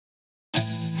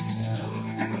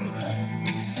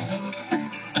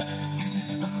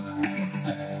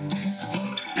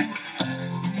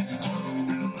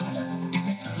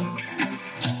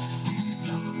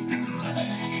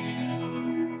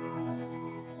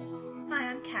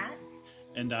I'm Kat.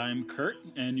 And I'm Kurt,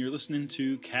 and you're listening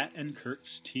to Kat and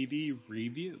Kurt's TV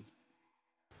Review.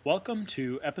 Welcome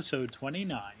to episode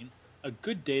 29, A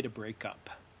Good Day to Break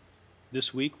Up.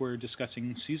 This week we're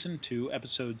discussing Season 2,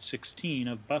 episode 16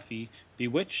 of Buffy,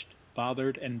 Bewitched,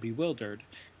 Bothered, and Bewildered,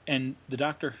 and the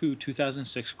Doctor Who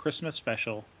 2006 Christmas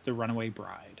special, The Runaway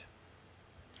Bride.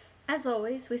 As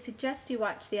always, we suggest you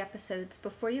watch the episodes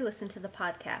before you listen to the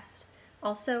podcast.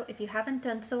 Also, if you haven't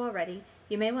done so already,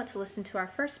 you may want to listen to our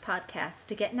first podcast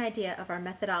to get an idea of our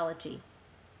methodology.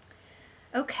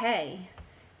 Okay.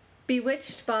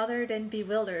 Bewitched, Bothered, and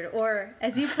Bewildered, or,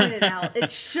 as you pointed out, it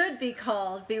should be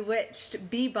called Bewitched,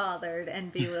 Be Bothered,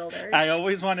 and Bewildered. I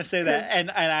always want to say that,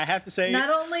 and I have to say... Not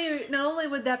only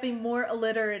would that be more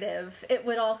alliterative, it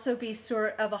would also be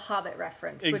sort of a Hobbit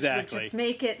reference, exactly. Which would just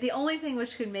make it, the only thing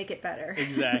which could make it better.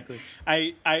 Exactly.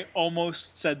 I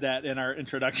almost said that in our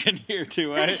introduction here,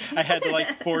 too. I had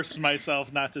to, force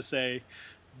myself not to say,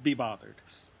 Be Bothered.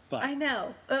 But, I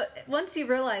know. Once you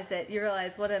realize it, you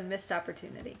realize what a missed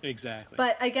opportunity. Exactly.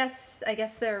 But I guess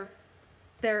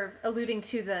they're alluding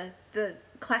to the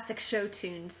classic show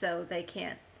tune, so they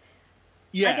can't.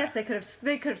 Yeah. I guess they could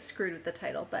have screwed with the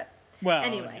title, but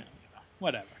anyway,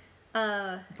 whatever.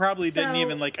 Probably didn't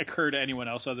even occur to anyone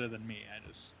else other than me. I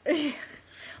just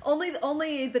only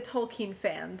the Tolkien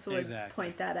fans would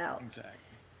point that out. Exactly.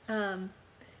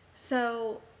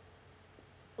 So.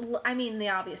 I mean, the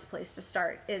obvious place to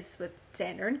start is with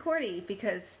Xander and Cordy,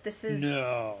 because this is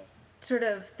sort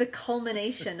of the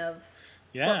culmination of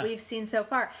what we've seen so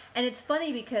far. And it's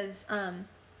funny because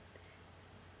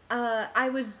I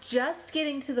was just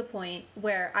getting to the point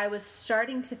where I was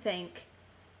starting to think,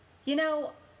 I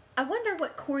wonder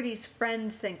what Cordy's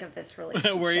friends think of this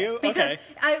relationship. Were you? Because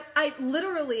okay. I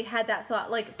literally had that thought,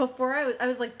 before I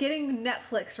was getting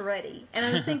Netflix ready, and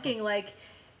I was thinking,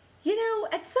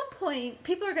 at some point,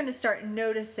 people are going to start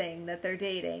noticing that they're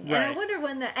dating. Right. And I wonder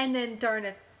when and then darn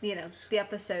if, the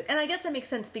episode. And I guess that makes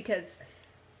sense because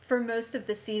for most of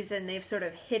the season, they've sort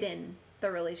of hidden the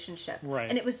relationship. Right.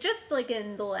 And it was just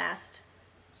in the last,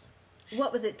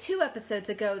 2 episodes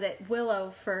ago that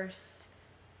Willow first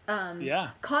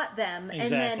caught them. Exactly.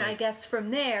 And then I guess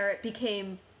from there, it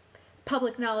became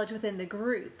public knowledge within the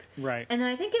group. Right. And then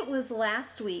I think it was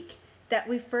last week that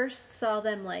we first saw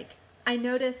them, I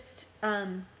noticed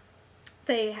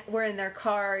they were in their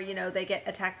car, they get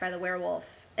attacked by the werewolf,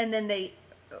 and then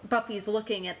Buffy's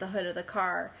looking at the hood of the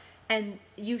car, and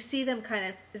you see them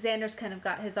Xander's kind of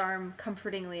got his arm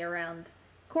comfortingly around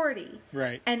Cordy.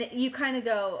 Right. And you kind of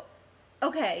go,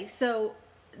 okay, so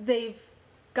they've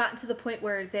gotten to the point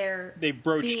where they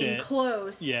broached being it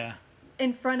close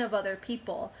in front of other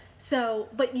people. So,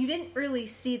 but you didn't really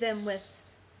see them with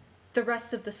the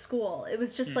rest of the school. It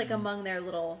was just among their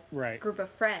little group of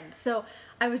friends. So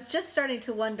I was just starting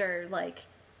to wonder,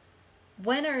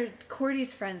 when are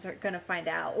Cordy's friends going to find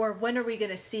out, or when are we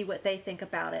going to see what they think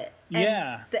about it?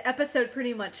 And the episode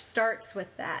pretty much starts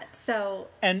with that. So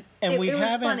and it we was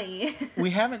haven't funny.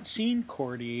 We haven't seen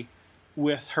Cordy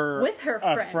with her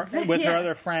friends with her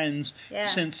other friends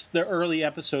since the early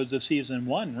episodes of season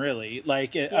 1. Really,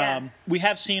 we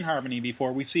have seen Harmony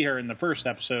before. We see her in the first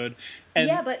episode, and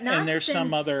but not there's since,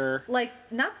 some other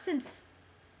not since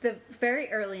the very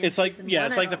early. It's season one,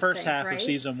 it's the first half right? of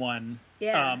season 1.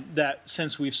 Yeah. That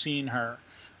since we've seen her,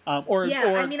 I guess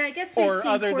we've or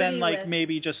seen other Cordy than with...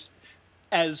 maybe just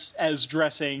as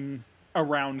dressing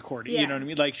around Cordy, you know what I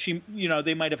mean? She,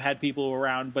 they might have had people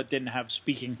around but didn't have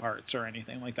speaking parts or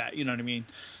anything like that. You know what I mean?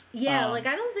 Yeah, I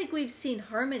don't think we've seen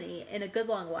Harmony in a good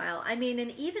long while. I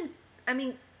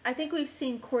think we've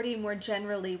seen Cordy more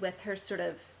generally with her sort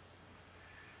of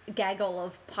gaggle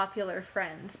of popular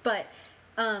friends, but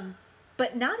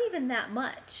not even that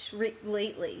much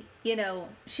lately.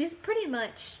 She's pretty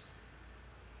much,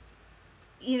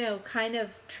 kind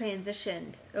of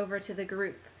transitioned over to the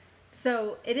group.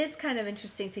 So it is kind of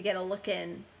interesting to get a look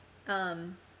in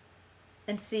and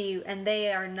see, and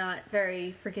they are not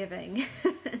very forgiving.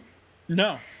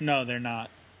 No, they're not.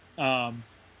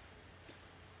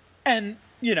 And,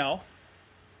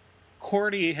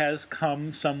 Cordy has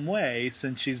come some way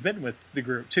since she's been with the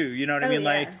group, too. You know what I mean?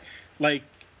 Yeah.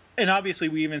 And obviously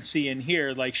we even see in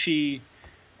here, she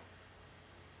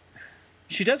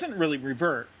doesn't really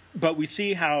revert, but we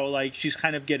see how, she's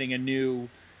kind of getting a new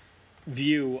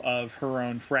view of her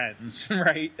own friends,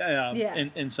 right?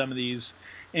 In some of these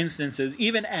instances,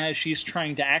 even as she's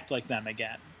trying to act like them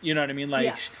again. You know what I mean?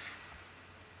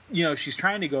 She's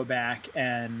trying to go back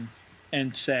and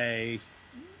say,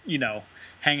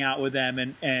 hang out with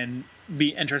them and be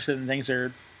interested in things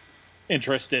they're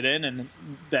interested in and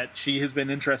that she has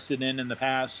been interested in the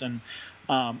past. And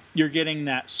you're getting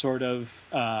that sort of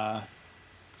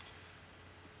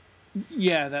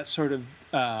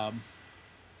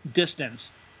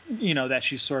distance, that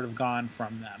she's sort of gone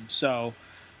from them. So,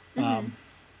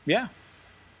 yeah,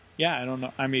 I don't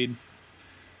know. I mean,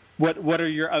 what are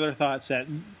your other thoughts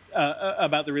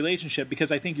about the relationship?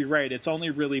 Because I think you're right. It's only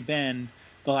really been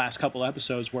the last couple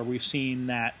episodes where we've seen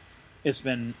that it's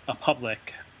been a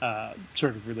public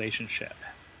sort of relationship.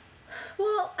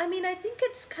 Well, I mean, I think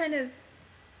it's kind of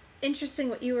interesting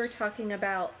what you were talking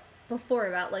about before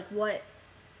about like what,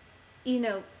 you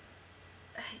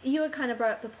had kind of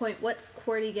brought up the point, what's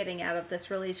Cordy getting out of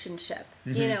this relationship,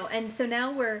 and so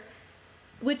now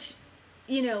which,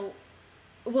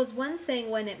 was one thing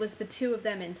when it was the two of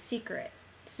them in secret.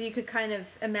 So you could kind of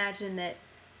imagine that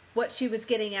what she was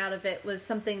getting out of it was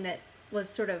something that was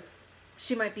sort of,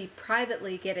 she might be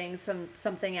privately getting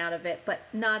something out of it, but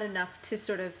not enough to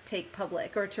sort of take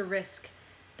public or to risk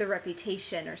the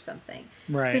reputation or something.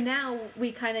 Right. So now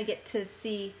we kind of get to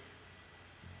see,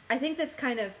 I think this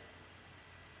kind of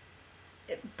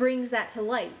brings that to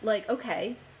light. Like,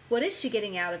 okay, what is she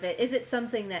getting out of it? Is it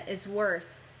something that is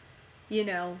worth,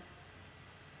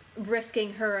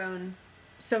 risking her own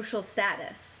social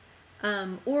status?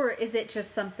 Or is it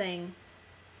just something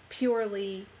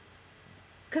purely...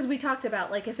 Because we talked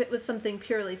about, like, if it was something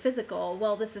purely physical,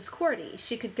 well, this is Cordy.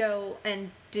 She could go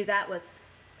and do that with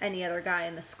any other guy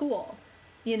in the school,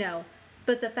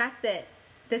 But the fact that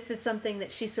this is something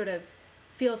that she sort of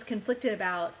feels conflicted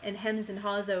about and hems and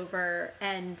haws over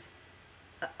and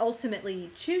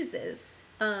ultimately chooses,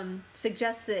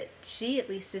 suggests that she at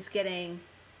least is getting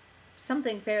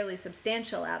something fairly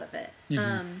substantial out of it.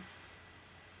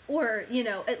 Or,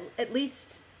 at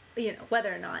least,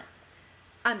 whether or not,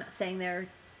 I'm not saying they're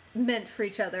meant for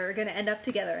each other or going to end up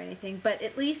together or anything, but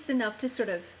at least enough to sort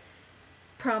of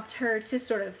prompt her to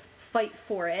sort of fight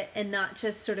for it and not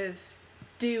just sort of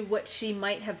do what she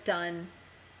might have done,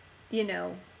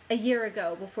 a year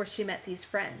ago before she met these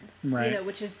friends, right.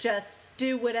 Which is just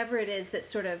do whatever it is that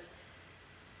sort of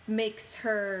makes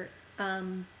her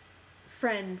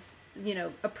friends,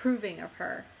 approving of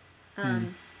her.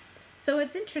 So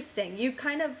it's interesting.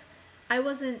 I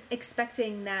wasn't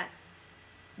expecting that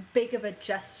big of a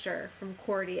gesture from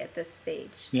Cordy at this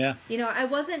stage. Yeah. I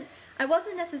wasn't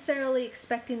necessarily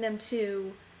expecting them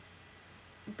to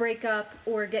break up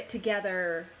or get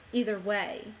together either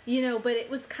way, but it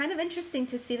was kind of interesting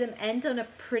to see them end on a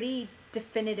pretty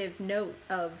definitive note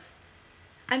of,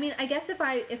 I mean, I guess if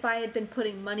I had been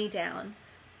putting money down,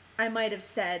 I might have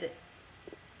said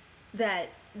that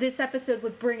this episode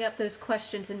would bring up those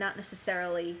questions and not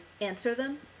necessarily answer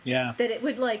them. Yeah. That it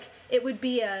would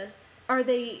be are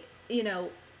they,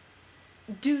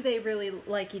 do they really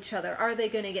like each other? Are they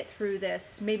going to get through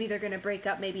this? Maybe they're going to break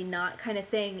up, maybe not, kind of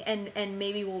thing. And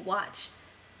maybe we'll watch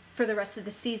for the rest of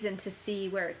the season to see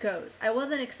where it goes. I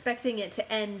wasn't expecting it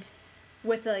to end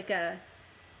with like a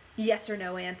yes or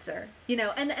no answer,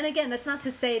 and again, that's not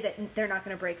to say that they're not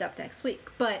going to break up next week,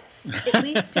 but at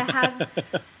least to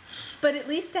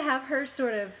have her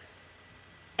sort of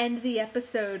end the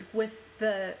episode with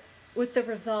the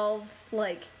resolves,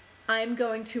 like, I'm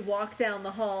going to walk down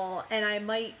the hall and I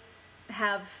might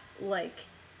have like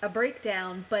a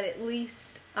breakdown, but at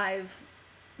least I've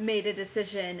made a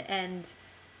decision, and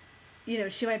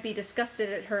she might be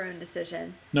disgusted at her own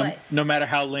decision. No matter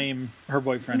how lame her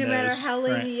boyfriend is. No matter how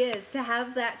lame right. he is, to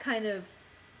have that kind of,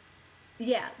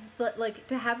 but like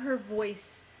to have her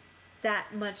voice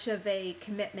that much of a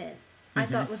commitment, I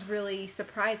thought was really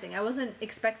surprising. I wasn't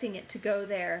expecting it to go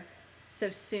there so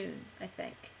soon, I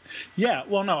think. Yeah,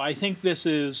 well, no, I think this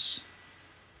is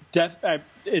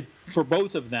for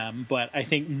both of them, but I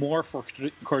think more for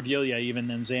Cordelia even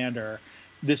than Xander.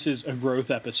 This is a growth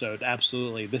episode,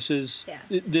 absolutely. This is,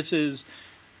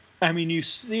 I mean, you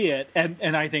see it,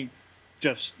 and I think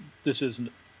just this is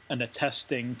an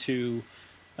attesting to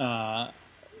how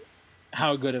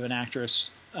good of an actress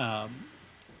Charisma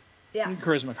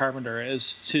Carpenter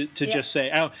is to just say,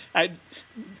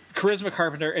 Charisma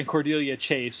Carpenter and Cordelia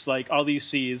Chase, like all these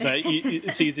C's,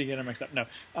 it's easy to get them mixed up. No,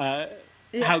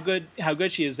 how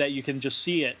good she is that you can just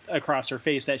see it across her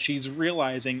face that she's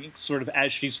realizing sort of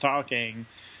as she's talking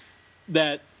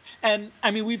that, and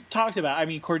I mean we've talked about, I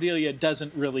mean Cordelia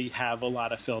doesn't really have a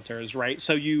lot of filters, right?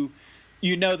 So you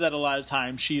know that a lot of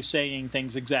times she's saying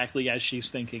things exactly as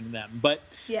she's thinking them, but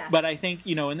I think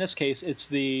in this case it's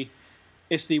the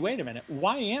wait a minute,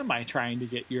 why am I trying to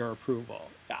get your approval?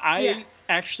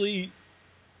 Actually,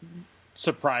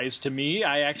 surprised to me,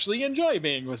 I actually enjoy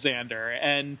being with Xander,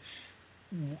 and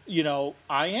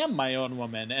I am my own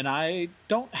woman, and I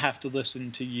don't have to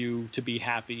listen to you to be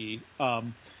happy.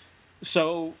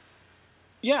 So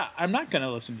yeah, I'm not going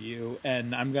to listen to you,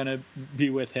 and I'm going to be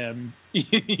with him,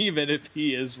 even if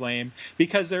he is lame,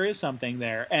 because there is something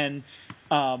there. And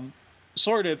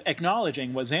sort of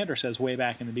acknowledging what Xander says way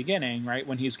back in the beginning, right,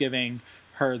 when he's giving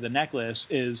her the necklace,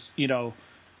 is, you know,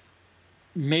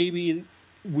 maybe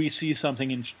we see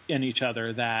something in each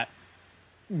other that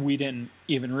we didn't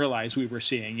even realize we were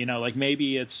seeing. You know, like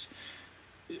maybe it's,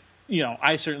 you know,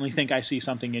 I certainly think I see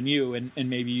something in you, and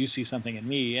maybe you see something in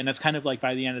me. And it's kind of like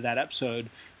by the end of that episode,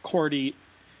 Cordy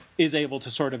is able to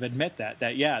sort of admit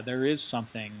that, yeah, there is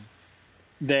something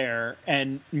there.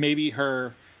 And maybe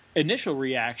her initial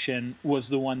reaction was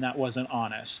the one that wasn't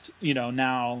honest. You know,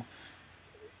 now,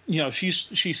 you know, she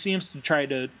seems to try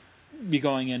to be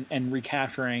going and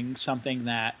recapturing something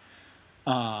that,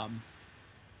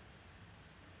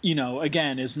 you know,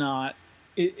 again, is not,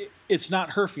 it's not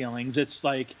her feelings. It's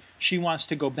like, she wants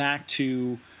to go back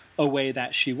to a way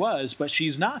that she was, but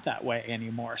she's not that way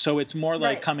anymore. So it's more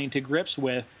like coming to grips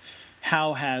with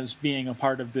how has being a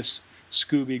part of this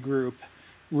Scooby group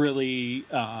really,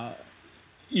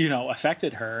 you know,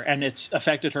 affected her. And it's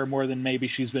affected her more than maybe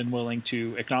she's been willing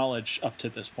to acknowledge up to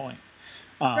this point.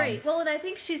 Right. Well, and I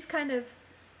think she's kind of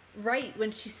right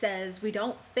when she says we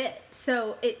don't fit.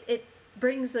 So it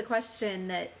brings the question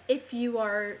that if you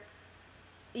are,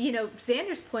 you know,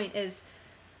 Xander's point is,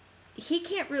 he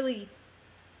can't really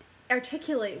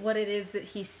articulate what it is that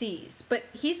he sees, but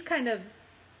he's kind of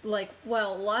like,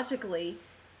 well, logically,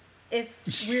 if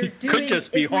we're doing... could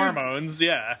just be hormones,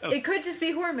 yeah. It could just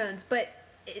be hormones, but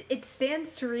it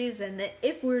stands to reason that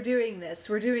if we're doing this,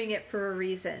 we're doing it for a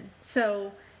reason.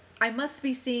 So I must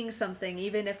be seeing something,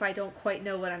 even if I don't quite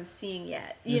know what I'm seeing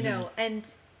yet, you know? And,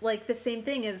 like, the same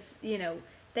thing is, you know,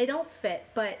 they don't fit,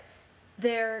 but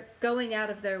they're going out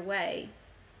of their way,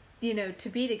 you know, to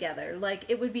be together. Like,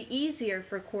 it would be easier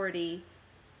for Cordy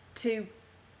to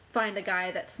find a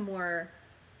guy that's more,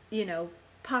 you know,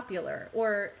 popular.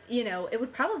 Or, you know, it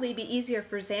would probably be easier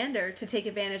for Xander to take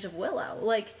advantage of Willow.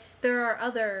 Like, there are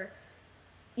other,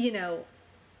 you know,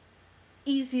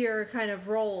 easier kind of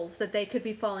roles that they could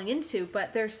be falling into,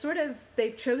 but they're sort of,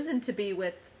 they've chosen to be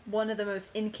with one of the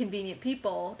most inconvenient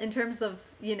people in terms of,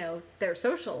 you know, their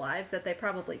social lives that they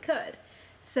probably could.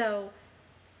 So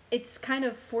it's kind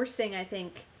of forcing, I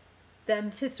think, them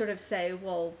to sort of say,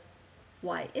 well,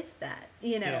 why is that?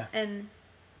 You know, yeah. And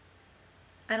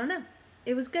I don't know.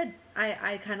 It was good.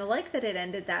 I kind of like that it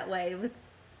ended that way. With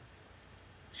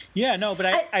Yeah, no, but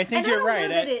I think you're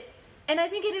right. And I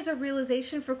think it is a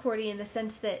realization for Cordy in the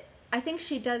sense that I think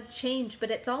she does change,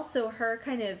 but it's also her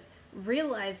kind of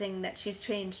realizing that she's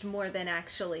changed more than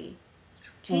actually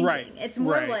changing. Right. It's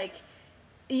more like,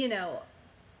 you know,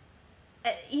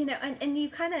 and you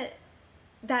kind of,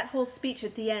 that whole speech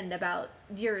at the end about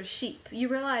you're a sheep, you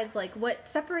realize, like, what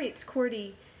separates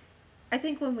Cordy, I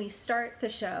think when we start the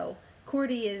show,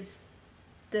 Cordy is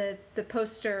the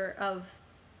poster of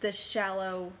the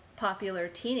shallow, popular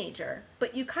teenager,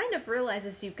 but you kind of realize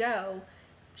as you go,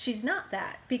 she's not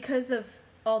that, because of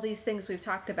all these things we've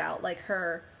talked about, like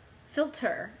her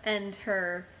filter and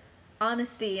her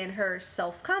honesty and her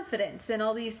self-confidence and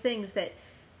all these things, that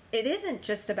it isn't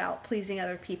just about pleasing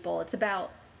other people. It's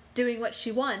about doing what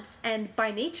she wants. And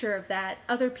by nature of that,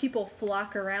 other people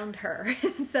flock around her.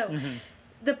 So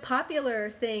the popular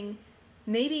thing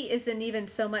maybe isn't even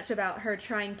so much about her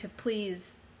trying to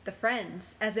please the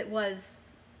friends as it was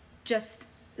just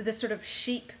the sort of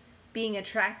sheep being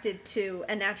attracted to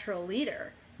a natural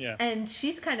leader. Yeah. And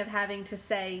she's kind of having to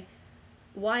say,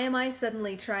 why am I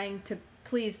suddenly trying to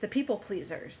please the people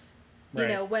pleasers? Right.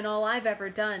 You know, when all I've ever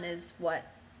done is what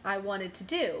I wanted to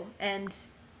do, and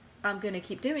I'm going to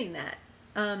keep doing that.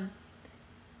 And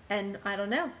I don't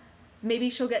know.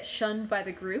 Maybe she'll get shunned by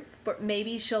the group, but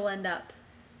maybe she'll end up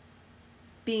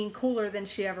being cooler than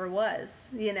she ever was.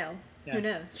 You know, yeah. Who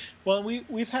knows? Well,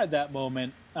 we've had that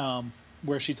moment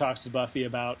where she talks to Buffy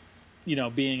about, you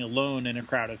know, being alone in a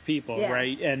crowd of people, yeah.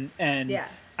 Right? And yeah.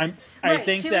 I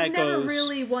think that goes. She was never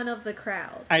really one of the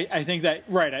crowd. I think that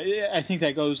I think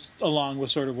that goes along with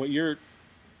sort of what you're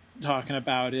talking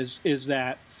about is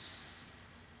that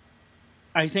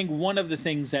I think one of the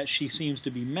things that she seems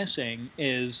to be missing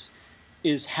is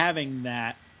having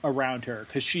that around her,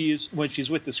 because when she's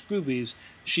with the Scoobies,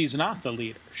 she's not the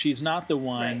leader. She's not the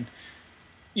one, right.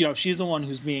 You know, she's the one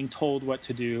who's being told what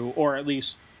to do, or at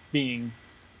least being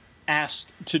asked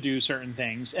to do certain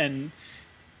things, and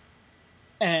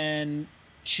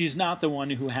she's not the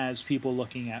one who has people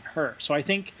looking at her. So I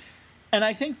think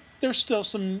there's still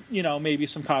some, you know, maybe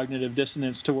some cognitive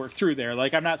dissonance to work through there.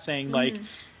 Like, I'm not saying like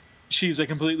she's a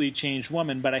completely changed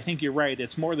woman, but I think you're right.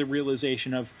 It's more the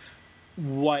realization of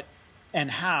what and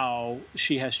how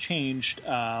she has changed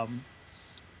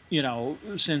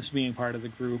since being part of the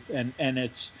group, and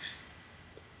it's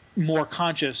more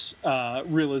conscious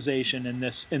realization in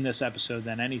this episode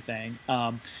than anything,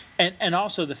 and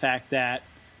also the fact that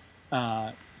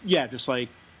just like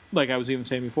I was even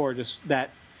saying before, just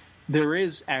that there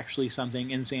is actually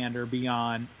something in Xander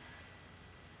beyond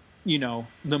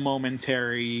the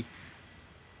momentary.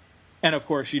 And of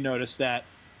course, you notice that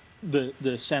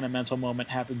the sentimental moment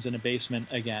happens in a basement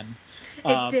again.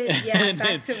 It did, yeah.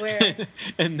 Back to where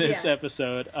in this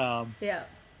episode.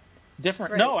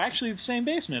 Different. Right. No, actually, the same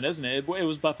basement, isn't it? It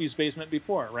was Buffy's basement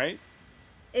before, right?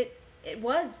 It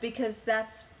was, because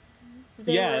that's.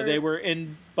 They were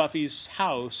in Buffy's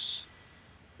house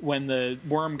when the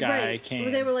worm guy came.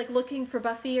 Or they were like looking for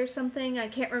Buffy or something. I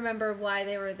can't remember why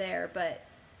they were there,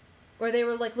 or they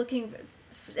were like looking.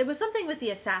 It was something with the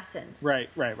assassins. Right.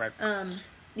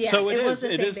 Yeah, so it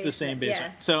is the same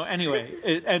basement. Yeah. So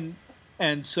anyway,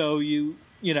 and so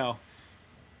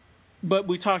but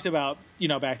we talked about,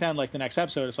 back then, like the next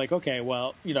episode, it's like, okay,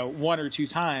 well, one or two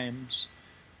times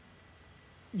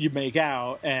you make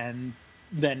out and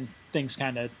then things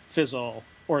kind of fizzle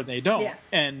or they don't. Yeah.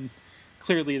 And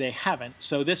clearly they haven't.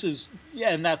 So this is,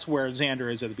 and that's where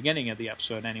Xander is at the beginning of the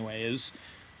episode anyway, is,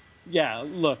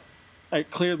 look,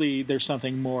 clearly there's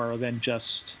something more than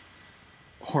just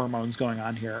hormones going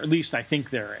on here. At least I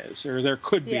think there is, or there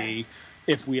could be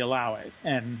if we allow it.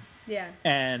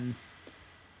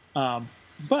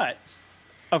 But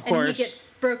of course, and he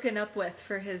gets broken up with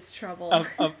for his trouble. I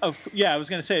was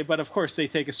going to say, but of course they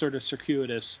take a sort of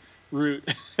circuitous route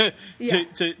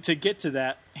to get to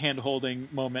that hand holding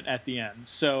moment at the end.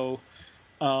 So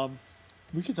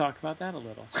we could talk about that a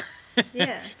little,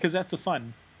 because that's a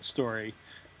fun story.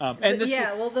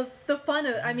 The fun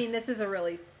of, I mean, this is a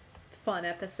really fun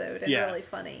episode and really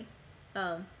funny.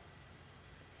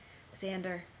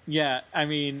 Xander. Yeah, I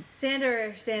mean...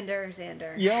 Xander.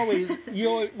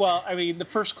 Well, I mean, the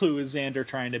first clue is Xander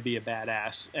trying to be a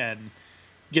badass and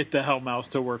get the Hellmouth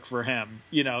to work for him.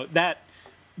 That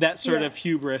sort of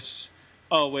hubris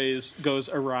always goes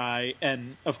awry,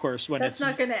 and of course when that's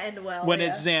not going to end well. When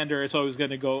it's Xander, it's always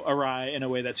going to go awry in a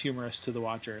way that's humorous to the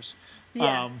watchers.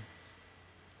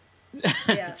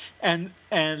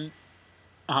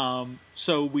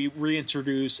 So we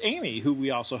reintroduce Amy, who we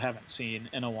also haven't seen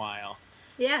in a while.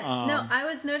 No, I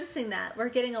was noticing that. We're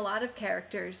getting a lot of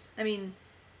characters. I mean,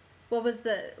 what was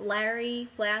Larry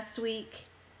last week?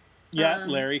 Yeah,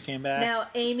 Larry came back. Now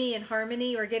Amy and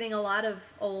Harmony, we're getting a lot of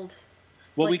old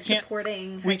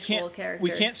supporting high school characters.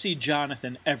 We can't see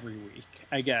Jonathan every week,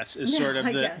 I guess, is sort of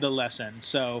the lesson.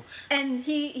 So, and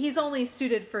he's only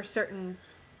suited for certain.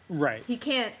 Right. He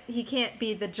can't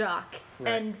be the jock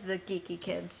and the geeky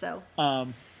kid. So.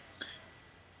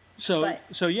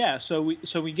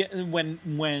 So we get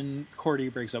when Cordy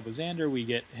breaks up with Xander, we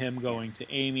get him going to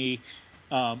Amy,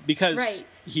 because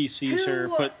he sees her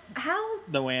put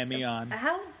the whammy on.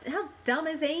 How dumb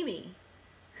is Amy?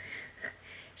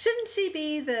 Shouldn't she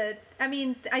be the? I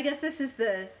mean, I guess this is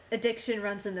the addiction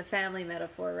runs in the family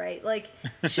metaphor, right? Like,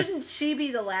 shouldn't she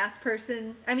be the last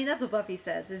person? I mean, that's what Buffy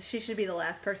says, is she should be the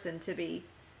last person to be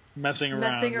messing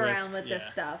around with this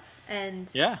stuff. And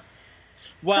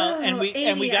well, and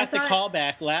we got the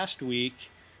callback last week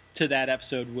to that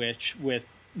episode, with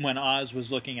when Oz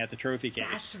was looking at the trophy case.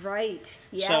 That's right.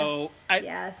 Yes. So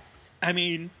I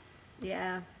mean,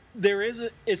 there is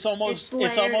it's almost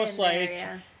like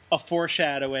a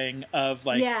foreshadowing of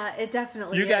like, it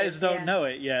definitely you guys don't know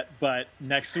it yet, but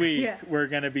next week we're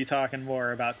going to be talking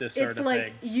more about this sort of thing. It's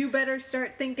like, you better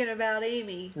start thinking about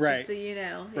Amy, just so you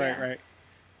know. Right.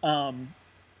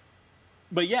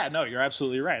 But no, you're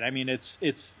absolutely right. I mean,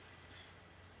 it's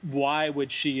why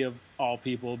would she of all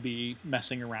people be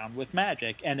messing around with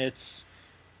magic? And it's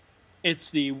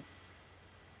the,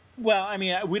 well, I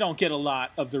mean, we don't get a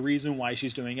lot of the reason why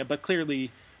she's doing it, but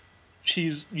clearly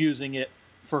she's using it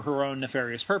for her own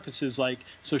nefarious purposes, like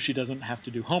so she doesn't have to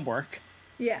do homework.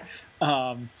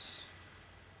 I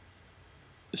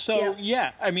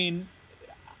mean,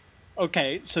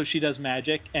 okay, so she does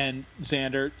magic, and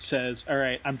Xander says, all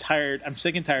right, I'm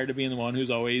sick and tired of being the one who's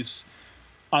always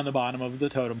on the bottom of the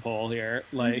totem pole here.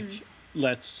 Like,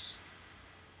 let's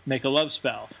make a love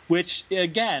spell. Which,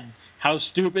 again, how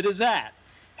stupid is that?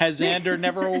 Has Xander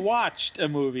never watched a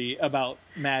movie about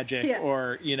magic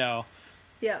or,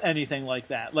 anything like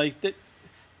that? Like,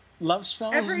 love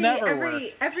spells never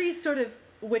work. Every sort of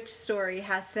witch story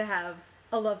has to have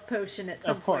a love potion at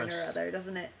some point or other,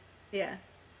 doesn't it?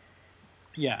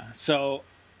 Yeah, so,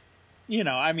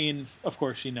 I mean, of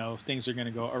course, things are going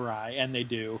to go awry, and they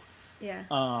do.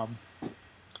 Well,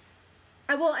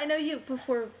 I know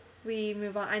before we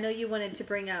move on, I know you wanted to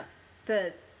bring up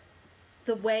the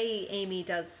the way Amy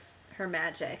does her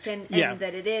magic, and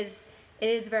that it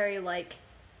is very like,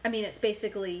 I mean, it's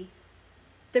basically,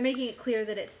 they're making it clear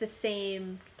that it's the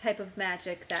same type of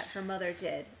magic that her mother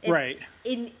did.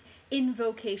 It's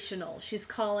invocational. She's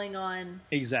calling on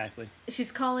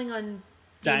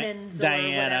demons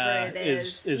Diana or whatever it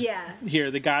is here,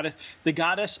 the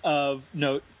goddess of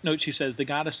note she says the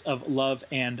goddess of love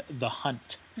and the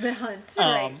hunt. The hunt,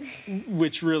 right.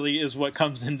 Which really is what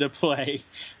comes into play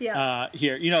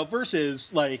here.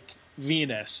 Versus like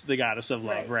Venus, the goddess of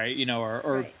love, right?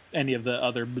 Or any of the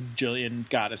other bajillion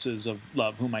goddesses of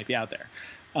love who might be out there.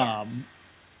 Yeah.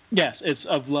 Yes, it's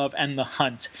of love and the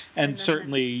hunt. And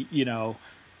certainly,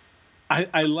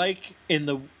 I like in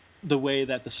the way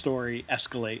that the story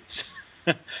escalates.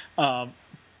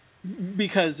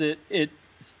 Because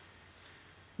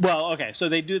so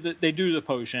they do the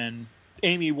potion.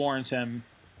 Amy warns him,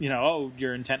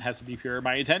 your intent has to be pure.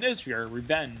 My intent is pure.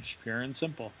 Revenge, pure and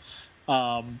simple.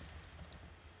 And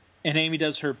Amy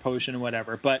does her potion and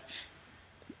whatever. But,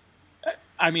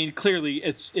 I mean, clearly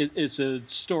it's a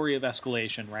story of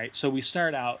escalation, right? So we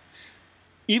start out,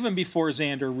 even before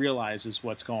Xander realizes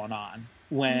what's going on,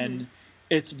 when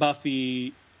it's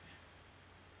Buffy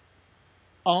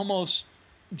almost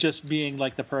just being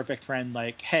like the perfect friend,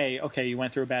 like, hey, okay, you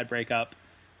went through a bad breakup.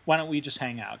 Why don't we just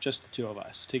hang out, just the two of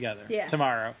us together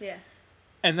tomorrow? Yeah.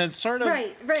 And then sort of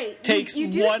takes you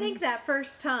do think that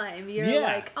first time. You're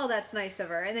like, oh, that's nice of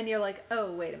her. And then you're like,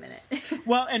 oh, wait a minute.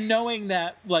 Well, and knowing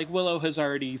that, like, Willow has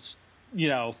already,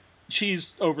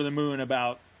 she's over the moon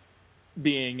about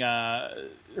being,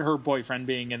 her boyfriend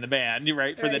being in the band,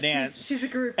 right, for the dance. She's a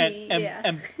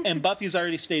groupie, and Buffy's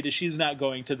already stated she's not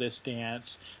going to this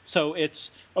dance. So it's,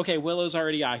 okay, Willow's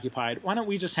already occupied. Why don't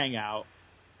we just hang out?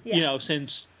 Yeah.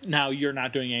 Since now you're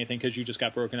not doing anything because you just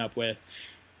got broken up with.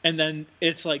 And then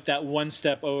it's like that one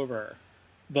step over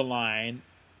the line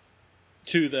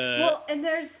to the... Well, and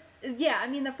there's... Yeah, I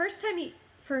mean, the first time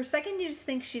for a second you just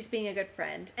think she's being a good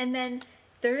friend. And then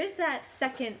there is that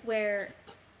second where...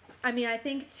 I mean, I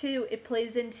think, too, it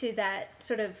plays into that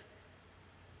sort of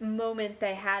moment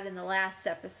they had in the last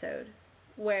episode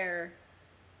where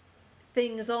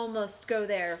things almost go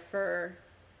there for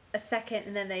a second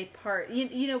and then they part.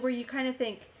 Where you kind of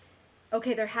think,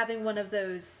 okay, they're having one of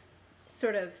those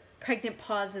sort of pregnant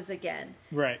pauses again.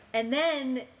 Right. And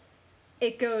then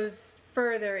it goes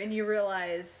further and you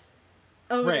realize,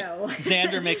 oh no.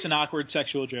 Xander makes an awkward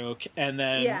sexual joke and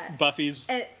then Buffy's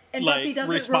and Buffy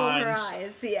doesn't responds roll her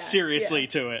eyes. Seriously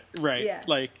to it. Right. Yeah.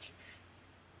 Like,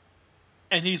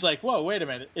 and he's like, whoa, wait a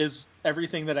minute. Is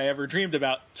everything that I ever dreamed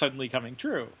about suddenly coming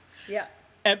true? Yeah.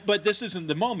 But this isn't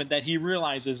the moment that he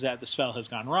realizes that the spell has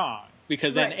gone wrong.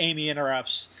 Because then Amy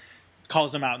interrupts,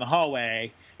 calls him out in the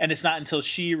hallway, and it's not until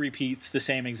she repeats the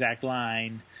same exact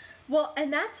line. Well,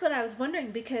 and that's what I was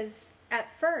wondering, because at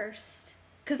first,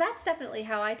 because that's definitely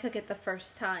how I took it the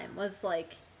first time, was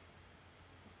like,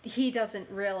 he doesn't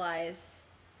realize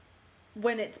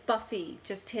when it's Buffy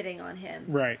just hitting on him.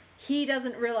 Right. He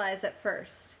doesn't realize at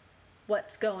first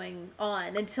what's going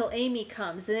on until Amy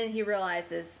comes, and then he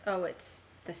realizes, oh, it's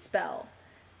the spell.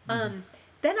 Mm-hmm.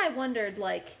 Then I wondered,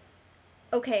 like,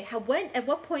 okay, at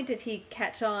what point did he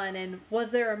catch on, and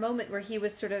was there a moment where he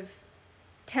was sort of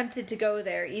tempted to go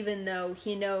there, even though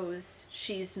he knows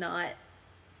she's not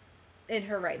in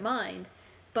her right mind?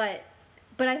 But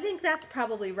I think that's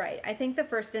probably right. I think the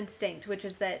first instinct, which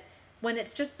is that when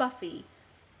it's just Buffy,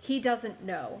 he doesn't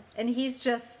know. And he's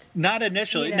just... Not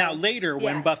initially. Now, later,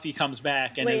 when Buffy comes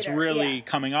back and is really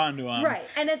coming on to him... Right.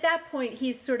 And at that point,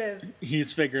 he's sort of...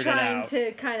 He's figured it out. Trying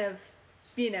to kind of,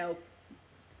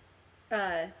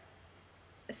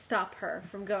 stop her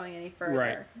from going any further.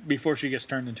 Right. Before she gets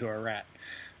turned into a rat.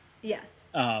 Yes.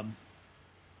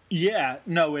 Yeah.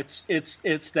 No, it's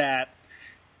that...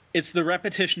 It's the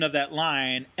repetition of that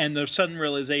line and the sudden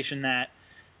realization that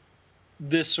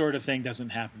this sort of thing doesn't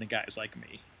happen to guys like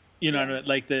me. You know what I mean?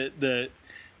 Like the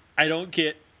I don't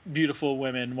get beautiful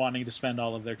women wanting to spend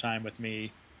all of their time with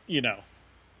me,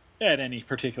 at any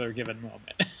particular given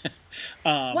moment.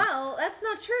 Well, that's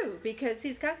not true because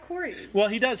he's got Cordy. Well,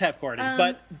 he does have Cordy,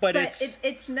 but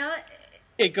it's not.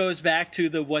 It goes back to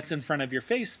the what's in front of your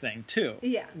face thing too.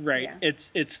 Yeah. Right. Yeah.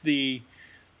 It's the.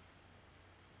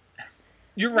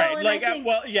 You're right.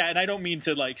 And I don't mean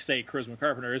to say Charisma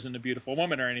Carpenter isn't a beautiful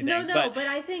woman or anything. No, but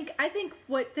I think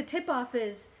what the tip off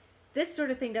is, this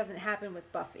sort of thing doesn't happen with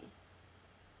Buffy.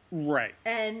 Right.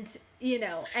 And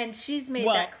and she's made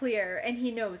that clear, and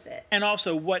he knows it. And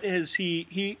also, what is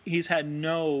he's had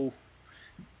no,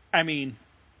 I mean,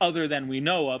 other than we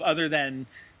know of, other than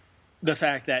the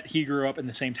fact that he grew up in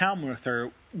the same town with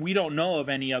her, we don't know of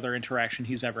any other interaction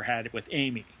he's ever had with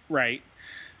Amy, right?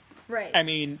 Right. I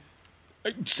mean,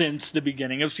 since the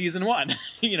beginning of season 1,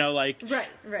 like...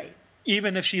 Right.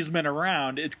 Even if she's been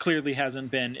around, it clearly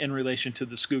hasn't been in relation to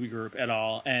the Scooby group at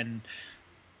all. And,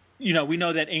 we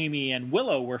know that Amy and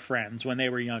Willow were friends when they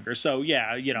were younger. So,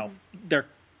 yeah, they're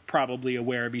probably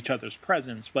aware of each other's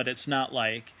presence, but it's not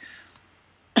like...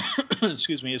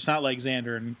 excuse me, it's not like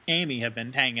Xander and Amy have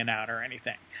been hanging out or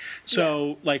anything.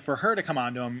 So, like, for her to come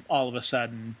on to him all of a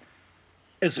sudden,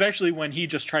 especially when he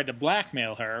just tried to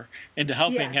blackmail her into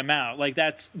helping him out, like,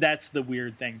 that's the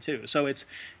weird thing, too. So it's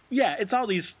all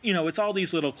these, it's all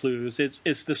these little clues.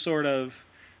 It's the sort of,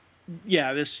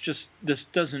 this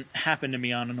doesn't happen to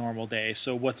me on a normal day,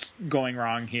 so what's going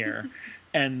wrong here?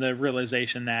 And the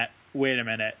realization that, wait a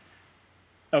minute,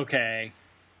 okay,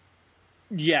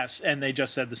 yes, and they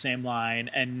just said the same line,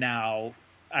 and now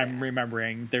I'm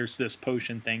remembering there's this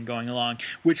potion thing going along,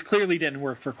 which clearly didn't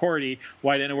work for Cordy.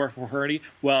 Why didn't it work for Cordy?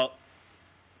 Well,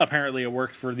 apparently it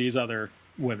worked for these other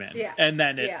women. Yeah. And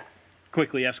then it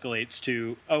quickly escalates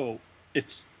to,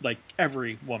 it's like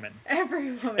every woman.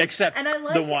 Every woman. Except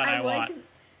the one I want.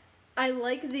 I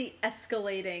like the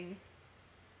escalating,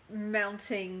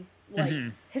 mounting,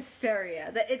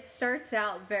 hysteria. That it starts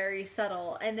out very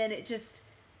subtle, and then it just...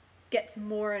 gets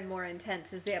more and more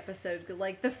intense as the episode,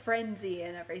 like the frenzy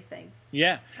and everything.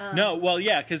 Yeah.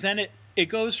 Because then it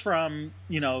goes from,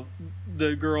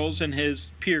 the girls in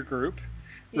his peer group,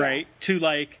 right, to,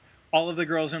 like, all of the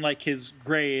girls in, like, his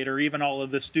grade, or even all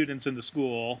of the students in the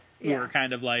school who are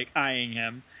kind of, like, eyeing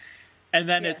him. And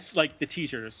then it's, like, the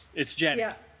teachers. It's Jenny.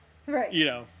 Yeah. Right.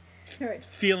 Right.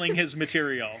 Feeling his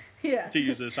material, to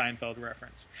use a Seinfeld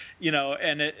reference.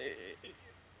 And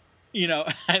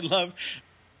I love...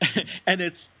 and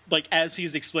it's like, as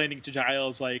he's explaining to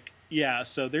Giles, like,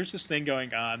 so there's this thing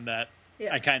going on that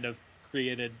I kind of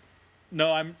created.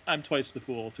 No, I'm twice the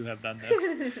fool to have done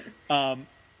this. And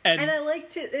I like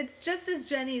to, it's just as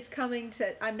Jenny's coming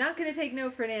to, I'm not going to take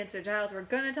no for an answer, Giles, we're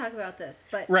going to talk about this,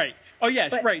 but... Right. Oh,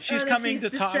 yes, right. She's coming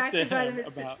to talk to him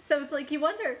about... So it's like, you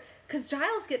wonder, because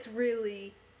Giles gets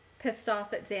really pissed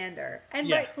off at Xander, and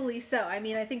rightfully so. I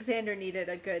mean, I think Xander needed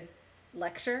a good...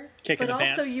 lecture, but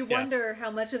also you wonder how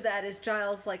much of that is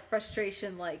Giles' like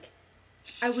frustration, like,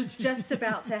 I was just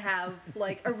about to have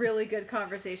like a really good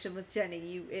conversation with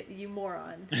Jenny, you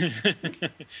moron.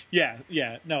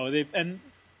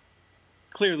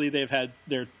 Clearly they've had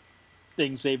their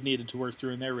things they've needed to work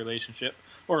through in their relationship,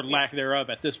 or lack thereof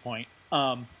at this point.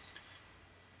 But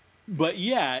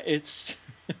it's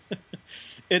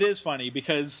it is funny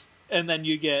because, and then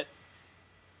you get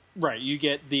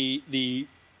the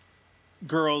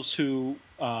girls who,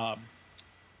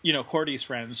 Cordy's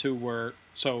friends who were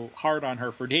so hard on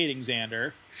her for dating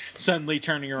Xander, suddenly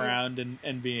turning around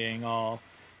and being all...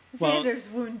 Xander's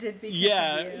wounded because of you.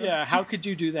 Yeah, how could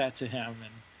you do that to him?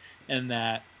 And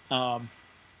that. And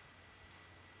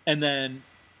then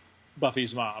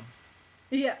Buffy's mom.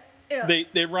 Yeah.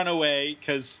 They run away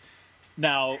because...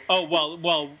 Now,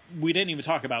 we didn't even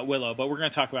talk about Willow, but we got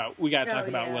to talk about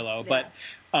Willow. Yeah.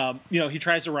 But, he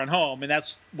tries to run home, and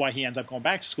that's why he ends up going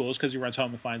back to school, is because he runs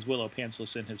home and finds Willow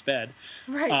pantsless in his bed.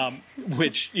 Right.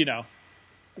 Which, he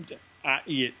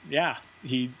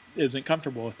isn't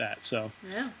comfortable with that. So,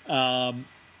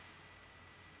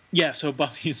 so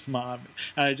Buffy's mom,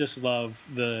 and I just love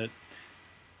the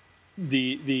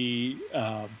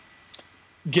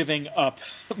giving up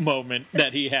moment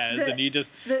that he has, and he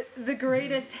just the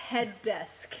greatest head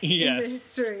desk in the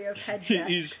history of head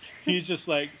desks. He's just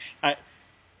like, I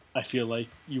feel like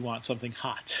you want something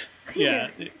hot.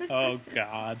 Yeah. Oh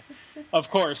God.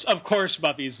 Of course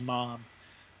Buffy's mom.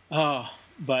 Oh,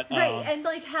 but right, and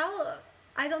like how,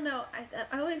 I don't know, it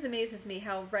always amazes me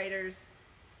how writers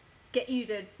get you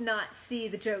to not see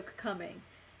the joke coming.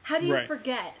 How do you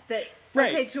forget that?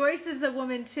 Right. Okay, Joyce is a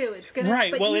woman too. It's gonna.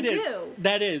 Right. But well, you it is. Do.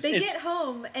 That is. They get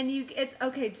home and it's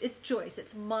okay. It's Joyce.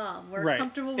 It's mom. We're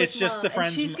comfortable with it's just mom. The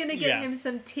friends. And she's gonna get him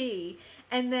some tea,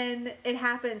 and then it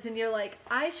happens, and you're like,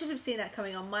 I should have seen that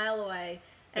coming a mile away,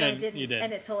 and I didn't. You did.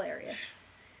 And it's hilarious.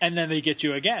 And then they get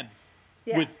you again,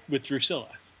 with Drusilla.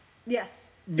 Yes.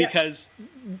 Because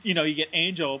you get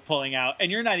Angel pulling out,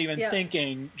 and you're not even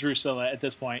thinking Drusilla at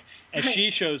this point, and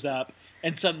she shows up,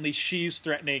 and suddenly she's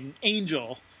threatening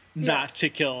Angel not to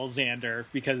kill Xander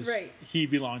because he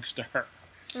belongs to her.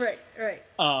 Right.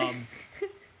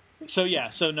 So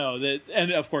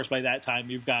and of course by that time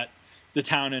you've got the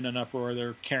town in an uproar.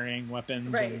 They're carrying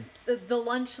weapons. Right. And... The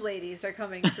lunch ladies are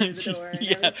coming through the door.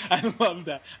 I love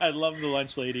that. I love the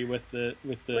lunch lady with the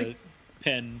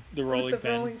pin, the rolling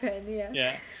pin. Rolling pin,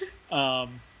 yeah. Yeah.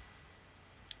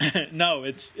 No,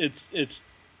 it's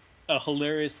a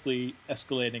hilariously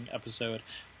escalating episode.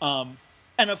 And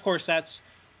of course, that's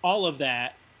all of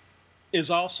that is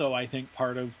also, I think,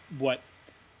 part of what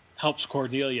helps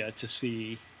Cordelia to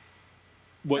see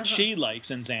what she likes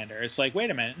in Xander. It's like,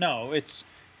 wait a minute, no,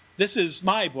 this is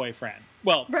my boyfriend.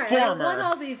 Well, right, former. I don't want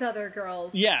all these other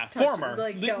girls. Yeah, former.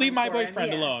 Like, leave my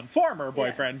boyfriend alone. Former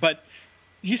boyfriend, but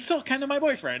he's still kind of my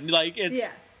boyfriend. Like, it's,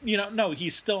 no,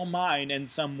 he's still mine in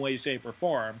some way, shape, or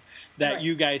form that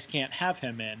you guys can't have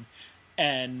him in.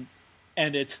 And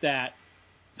it's that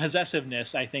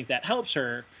possessiveness, I think, that helps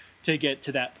her to get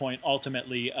to that point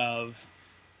ultimately of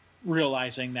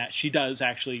realizing that she does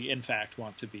actually, in fact,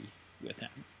 want to be with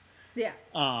him. Yeah.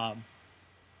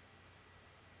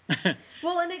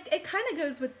 Well, and it kind of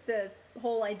goes with the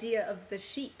whole idea of the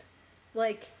sheep.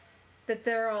 Like, that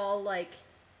they're all, like,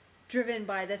 driven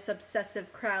by this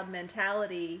obsessive crowd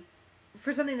mentality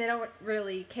for something they don't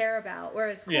really care about.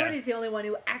 Whereas Cordy's the only one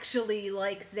who actually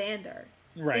likes Xander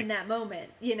in that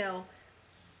moment. You know,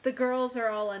 the girls are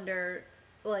all under,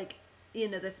 like,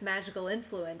 this magical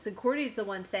influence. And Cordy's the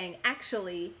one saying,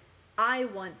 actually, I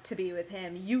want to be with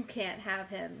him. You can't have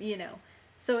him,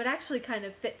 So it actually kind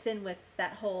of fits in with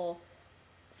that whole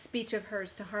speech of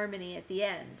hers to Harmony at the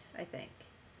end, I think.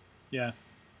 Yeah.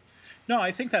 No,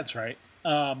 I think that's right.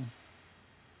 And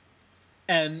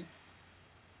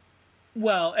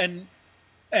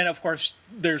of course,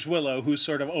 there's Willow, who's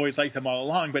sort of always liked him all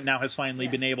along, but now has finally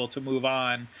been able to move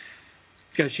on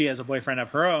because she has a boyfriend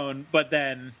of her own. But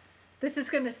then this is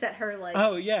going to set her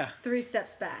 3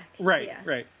 steps back. Right,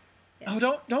 right. Yeah.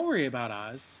 Oh, don't worry about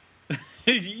Oz.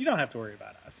 You don't have to worry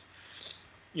about us.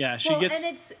 Yeah, she gets.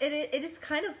 And it is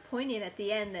kind of poignant at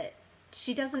the end that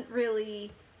she doesn't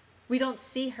really. We don't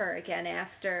see her again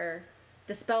after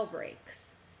the spell breaks.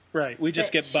 Right. We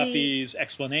just get Buffy's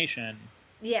explanation.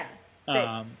 Yeah.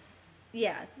 That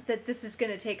this is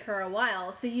going to take her a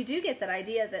while. So you do get that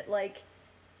idea that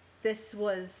this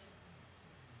was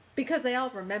because they all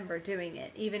remember doing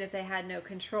it, even if they had no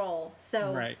control.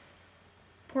 So right.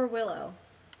 Poor Willow.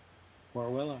 Poor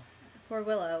Willow. Poor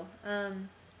Willow.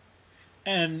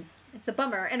 And it's a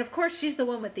bummer. And of course she's the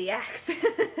one with the axe.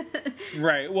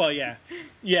 Right. Well, yeah.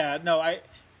 Yeah, no,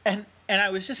 and I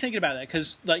was just thinking about that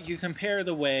because you compare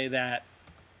the way that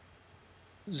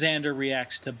Xander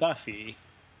reacts to Buffy,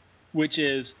 which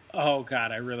is, oh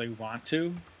God, I really want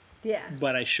to. Yeah.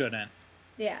 But I shouldn't.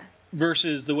 Yeah.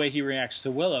 Versus the way he reacts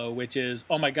to Willow, which is,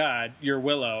 oh my God, you're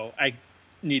Willow. I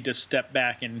need to step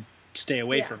back and stay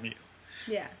away from you.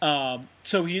 Yeah.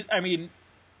 So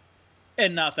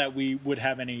and not that we would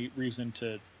have any reason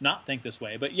to not think this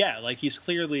way, but yeah, he's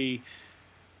clearly,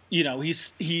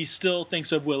 he still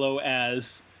thinks of Willow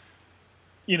as,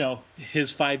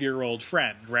 his 5-year-old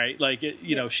friend, right?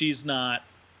 She's not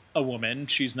a woman,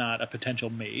 she's not a potential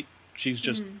mate, she's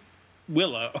just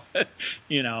Willow,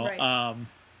 Right.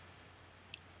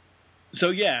 So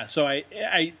yeah, so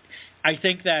I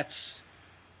think that's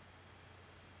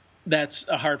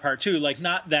a hard part too.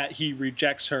 Not that he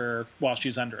rejects her while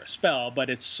she's under a spell, but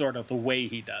it's sort of the way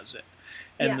he does it,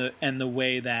 and the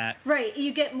way that right.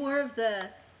 You get more of the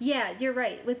you're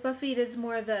right. With Buffy, it is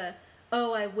more the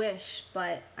I wish,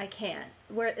 but I can't.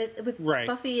 With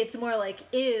Buffy, it's more like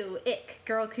ew, ick,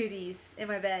 girl cooties in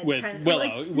my bed. With kind of,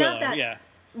 Willow,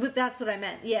 that's what I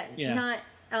meant. Yeah. Not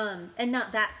and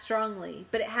not that strongly,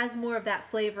 but it has more of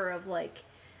that flavor of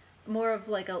more of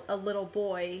a little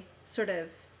boy sort of.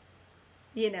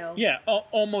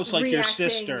 Almost like reacting, your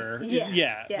sister.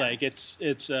 Yeah.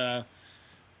 It's a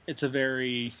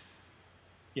very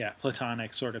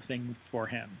platonic sort of thing for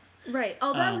him. Right.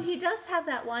 Although he does have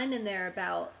that line in there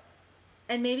about,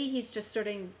 and maybe he's just sort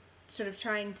of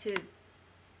trying to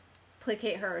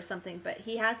placate her or something, but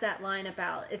he has that line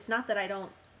about, it's not that I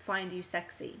don't find you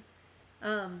sexy.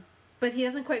 But he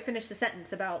doesn't quite finish the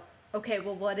sentence about, okay,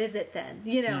 well, what is it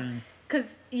then? Because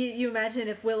you imagine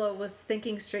if Willow was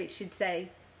thinking straight, she'd say,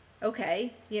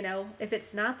 okay, if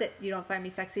it's not that you don't find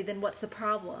me sexy, then what's the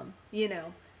problem?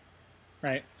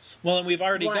 Right. Well, and we've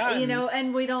already gotten...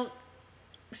 and we don't...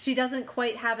 She doesn't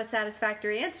quite have a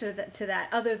satisfactory answer to that,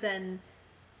 other than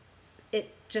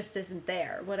it just isn't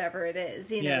there, whatever it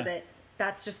is.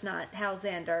 That's just not how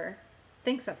Xander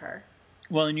thinks of her.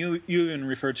 Well, and you even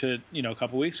referred to, a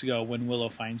couple weeks ago when Willow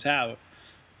finds out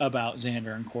about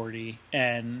Xander and Cordy,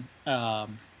 and so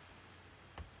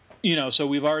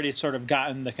we've already sort of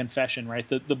gotten the confession, right?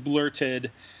 The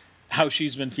blurted how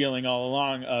she's been feeling all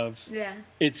along of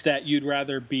it's that you'd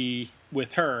rather be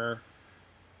with her,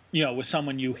 with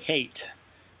someone you hate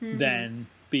than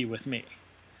be with me.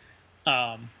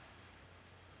 I'm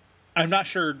not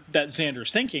sure that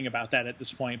Xander's thinking about that at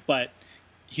this point, but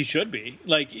he should be.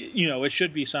 Like, you know, it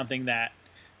should be something that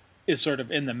is sort of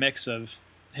in the mix of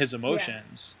his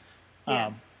emotions.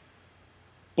 Yeah.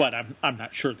 But I'm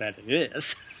not sure that it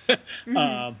is.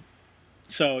 Mm-hmm.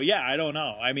 So yeah, I don't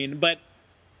know. I mean, but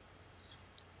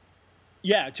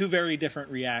yeah, two very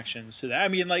different reactions to that. I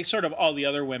mean, like, sort of all the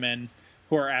other women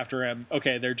who are after him,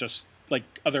 okay, they're just like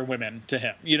other women to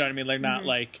him. You know what I mean? Like, not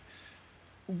like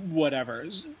whatever.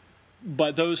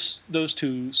 But those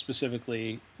two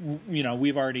specifically, you know,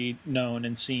 we've already known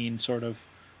and seen sort of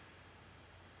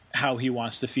how he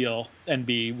wants to feel and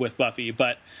be with Buffy.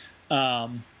 But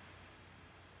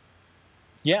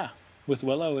yeah, with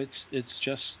Willow, it's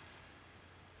just,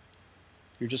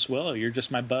 you're just Willow. You're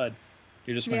just my bud.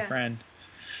 You're just my friend.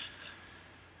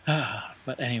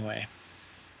 But anyway.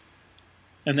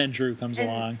 And then Drew comes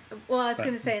along. Well, I was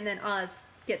going to say, and then Oz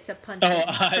gets a punch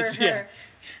Oz, for her,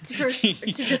 to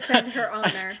defend her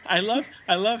honor. I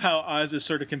love how Oz is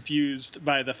sort of confused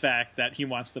by the fact that he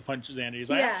wants to punch Xander.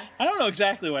 He's like, I don't know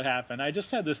exactly what happened. I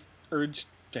just had this urge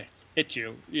to hit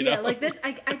you. You know? Like this.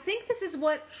 I think this is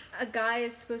what a guy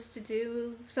is supposed to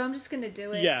do, so I'm just going to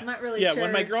do it. I'm not really sure. Yeah,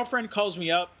 when my girlfriend calls me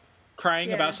up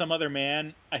crying about some other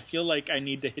man, I feel like I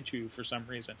need to hit you for some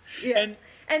reason. Yeah.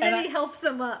 And then he helps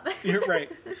him up. You're right.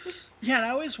 Yeah, and I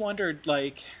always wondered,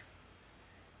 like,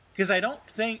 because I don't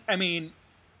think, I mean,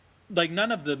 like,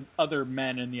 none of the other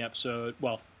men in the episode,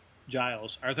 well,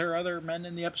 Giles, are there other men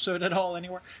in the episode at all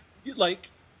anywhere? Like,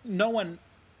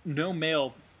 no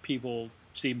male people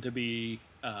seem to be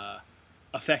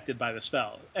affected by the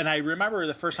spell. And I remember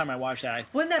the first time I watched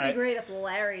that. Wouldn't that be great if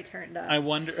Larry turned up? I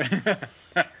wonder.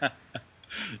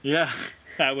 Yeah,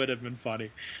 that would have been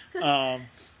funny.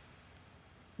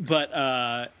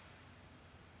 But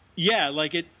yeah,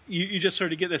 like you just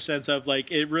sort of get the sense of,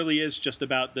 like, it really is just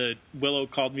about the Willow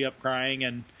called me up crying,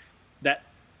 and that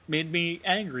made me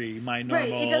angry. My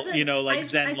normal, you know, like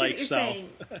Zen-like self.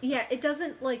 Yeah, it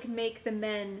doesn't like make the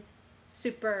men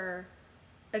super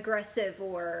aggressive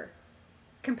or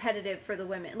competitive for the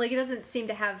women. Like, it doesn't seem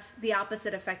to have the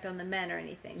opposite effect on the men or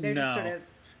anything. They're just sort of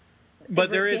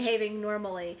behaving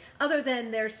normally, other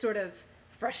than their sort of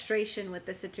frustration with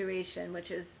the situation,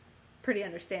 which is pretty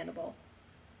understandable.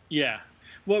 Yeah.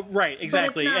 Well, right,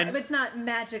 exactly. But it's not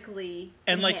magically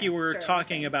and like you were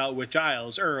talking about with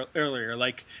Giles earlier,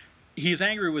 like, he's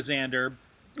angry with Xander,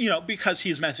 you know, because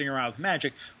he's messing around with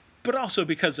magic, but also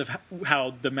because of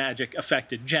how the magic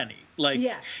affected Jenny. Like,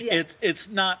 it's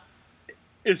not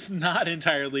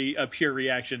entirely a pure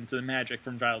reaction to the magic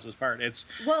from Giles' part. It's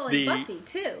and Buffy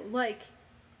too. Like,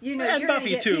 you know, and you're Buffy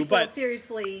get too, but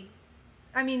seriously.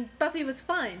 I mean, Buffy was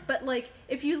fine, but like,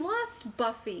 if you lost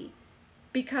Buffy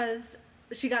because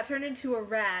she got turned into a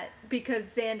rat because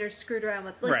Xander screwed around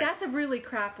with, like, that's a really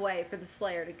crap way for the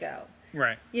Slayer to go.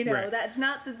 Right. You know, that's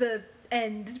not the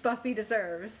end Buffy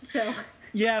deserves. So.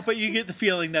 Yeah, but you get the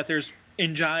feeling that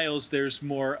in Giles, there's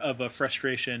more of a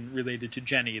frustration related to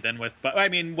Jenny than with. I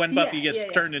mean, when Buffy gets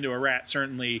turned into a rat,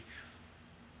 certainly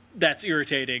that's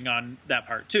irritating on that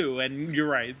part too. And you're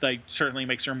right, like, certainly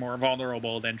makes her more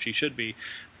vulnerable than she should be.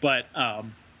 But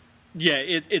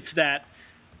it's that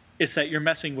you're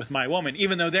messing with my woman,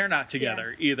 even though they're not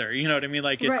together either. You know what I mean?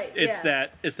 Like, it's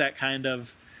that kind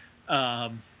of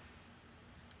that.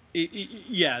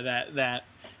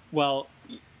 Well,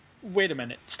 wait a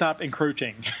minute, stop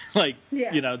encroaching. Like,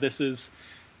 you know, this is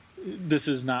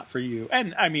not for you.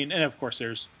 And I mean, and of course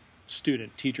there's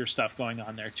student teacher stuff going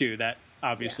on there too. That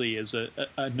obviously is a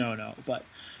no-no, but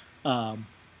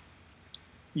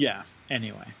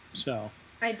anyway, so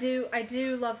I do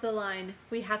love the line,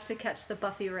 "We have to catch the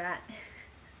Buffy rat."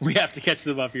 We have to catch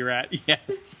the Buffy rat.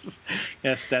 Yes.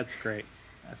 Yes, that's great.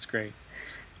 That's great.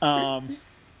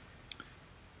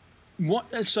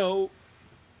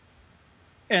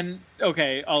 And,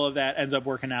 okay, all of that ends up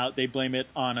working out. They blame it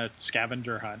on a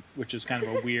scavenger hunt, which is kind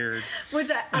of a weird... Which,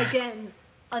 again,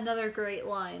 another great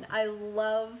line. I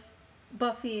love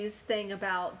Buffy's thing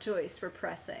about Joyce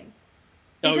repressing.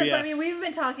 Because, I mean, we've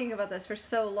been talking about this for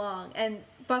so long, and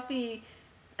Buffy,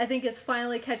 I think, is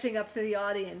finally catching up to the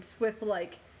audience with,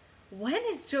 like, when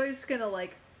is Joyce gonna,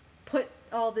 like, put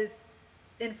all this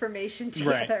information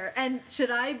together? Right. And should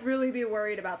I really be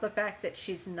worried about the fact that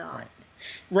she's not?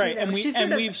 Right, you know,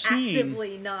 we've seen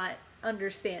actively not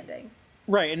understanding.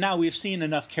 Right, and now we've seen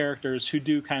enough characters who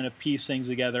do kind of piece things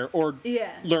together or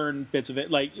learn bits of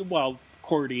it. Like, well,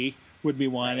 Cordy would be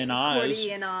one, and Oz.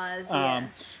 Cordy and Oz,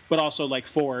 but also like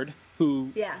Ford,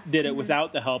 who did it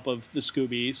without the help of the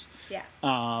Scoobies. Yeah.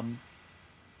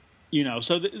 You know,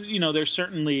 so you know, there's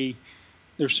certainly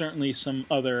some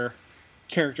other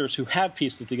characters who have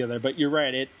pieced it together. But you're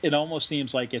right; it almost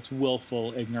seems like it's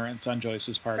willful ignorance on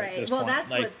Joyce's part at this point. Well,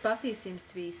 that's like, what Buffy seems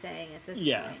to be saying at this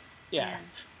point.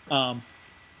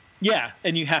 Yeah,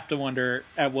 and you have to wonder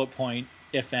at what point,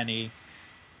 if any,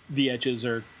 the edges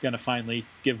are going to finally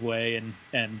give way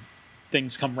and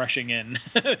things come rushing in,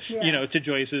 to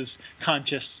Joyce's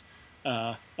conscious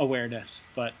awareness.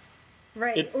 But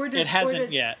it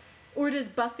hasn't yet. Or does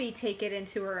Buffy take it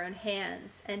into her own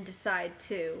hands and decide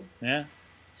to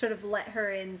sort of let her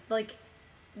in? Like,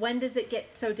 when does it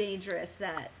get so dangerous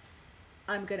that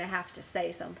I'm going to have to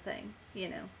say something,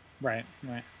 Right.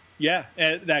 Yeah,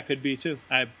 that could be too.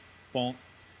 I won't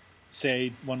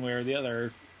say one way or the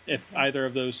other if either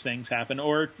of those things happen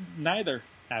or neither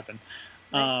happen.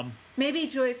 Right. Maybe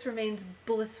Joyce remains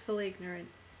blissfully ignorant,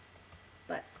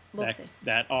 but we'll see.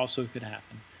 That also could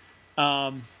happen.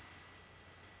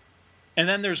 And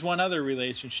then there's one other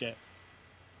relationship,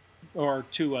 or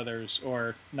two others,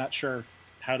 or not sure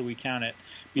how do we count it,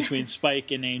 between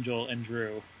Spike and Angel and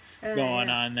Drew going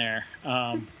on there.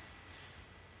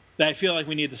 That I feel like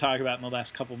we need to talk about in the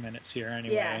last couple minutes here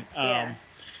anyway.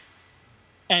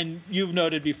 And you've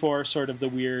noted before sort of the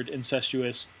weird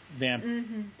incestuous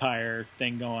vampire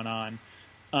thing going on.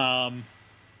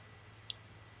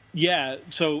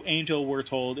 So Angel, we're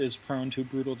told, is prone to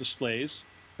brutal displays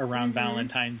around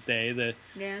Valentine's Day.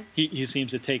 He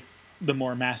seems to take the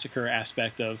more massacre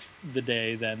aspect of the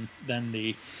day than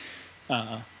the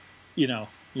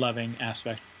loving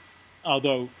aspect.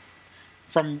 Although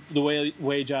from the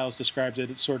way Giles describes it,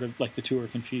 it's sort of like the two are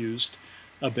confused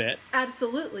a bit.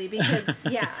 Absolutely, because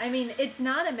I mean, it's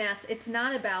not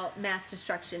about mass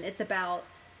destruction. It's about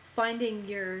finding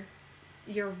your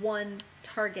one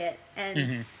target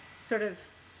and sort of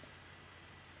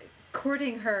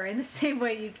courting her in the same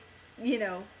way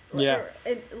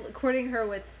courting her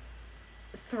with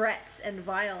threats and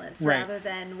violence rather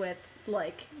than with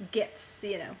like gifts,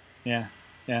 Yeah.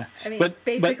 I mean,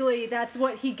 basically, that's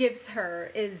what he gives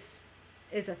her is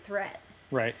a threat.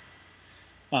 Right.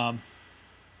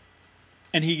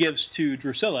 And he gives to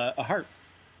Drusilla a heart.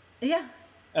 Yeah.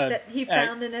 That he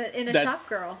found in a shop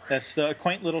girl. That's the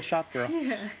quaint little shop girl.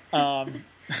 Yeah.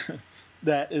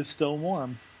 That is still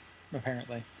warm,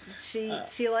 apparently.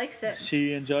 She likes it.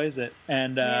 She enjoys it.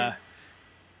 And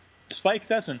Spike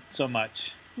doesn't so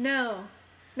much. No,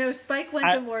 Spike went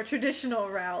a more traditional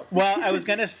route. Well, I was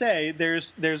going to say,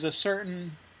 there's a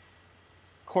certain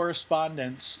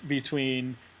correspondence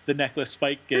between the necklace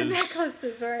Spike gives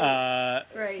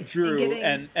Drew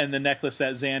and the necklace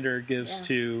that Xander gives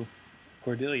to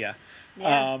Cordelia.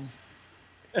 Yeah.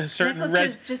 A certain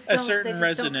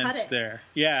resonance there.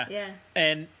 Yeah.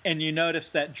 And you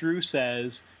notice that Drew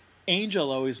says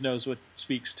Angel always knows what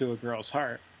speaks to a girl's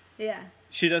heart. Yeah.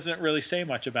 She doesn't really say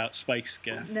much about Spike's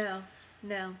gift.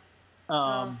 No.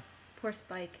 Poor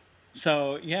Spike.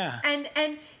 So, yeah. And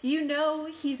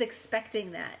he's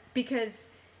expecting that because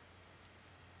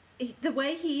the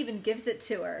way he even gives it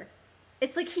to her,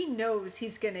 it's like he knows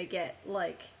he's going to get,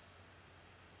 like,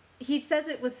 he says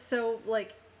it with so,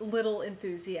 like, little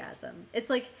enthusiasm. It's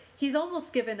like he's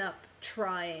almost given up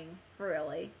trying,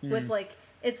 really. With, like,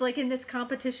 it's like in this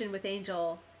competition with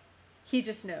Angel, he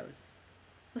just knows.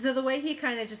 So the way he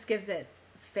kind of just gives it,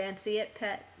 fancy it,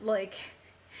 pet, like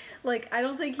I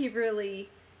don't think he really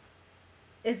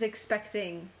is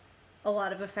expecting a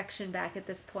lot of affection back at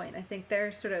this point. I think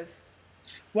their sort of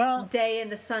day in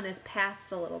the sun has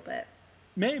passed a little bit.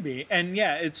 Maybe. And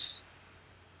there's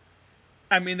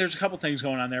a couple things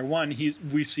going on there. One,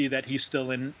 we see that he's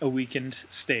still in a weakened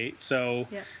state. So,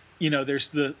 there's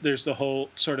the whole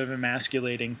sort of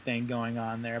emasculating thing going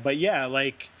on there. But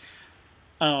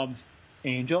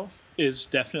Angel is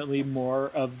definitely more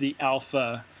of the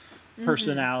alpha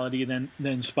personality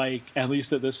than Spike, at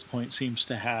least at this point, seems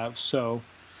to have. So,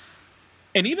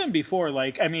 and even before,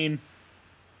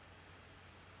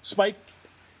 Spike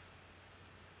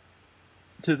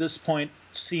to this point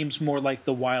seems more like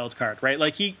the wild card, right?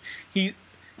 Like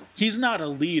he's not a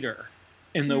leader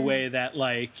in the way that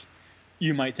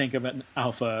you might think of an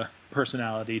alpha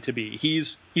personality to be.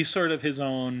 He's sort of his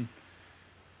own.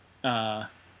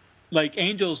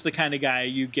 Angel's the kind of guy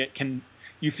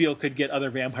you feel could get other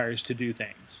vampires to do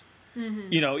things.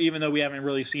 Even though we haven't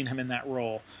really seen him in that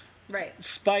role. Right.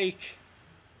 Spike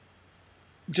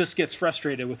just gets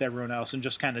frustrated with everyone else and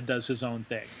just kind of does his own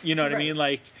thing. You know what I mean?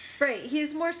 Right.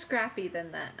 He's more scrappy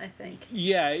than that, I think.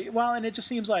 Yeah. Well, and it just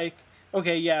seems like,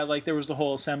 okay, there was the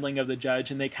whole assembling of the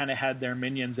judge and they kind of had their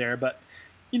minions there, but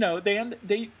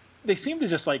they seem to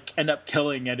just end up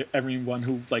killing everyone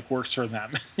who works for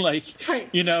them.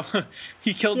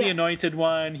 He killed the Anointed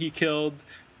One. He killed,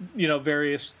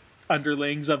 various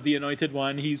underlings of the Anointed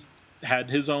One. He's had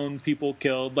his own people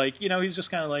killed. Like, he's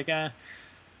just kind of like,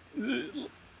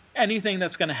 anything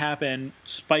that's going to happen,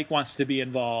 Spike wants to be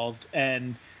involved,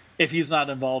 and if he's not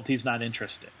involved, he's not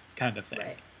interested, kind of thing.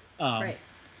 Right. Right.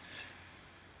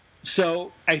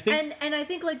 So I think, and I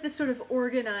think like this sort of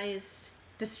organized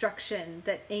destruction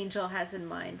that Angel has in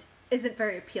mind isn't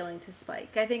very appealing to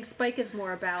Spike. I think Spike is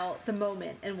more about the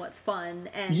moment and what's fun,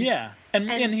 and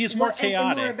and he's more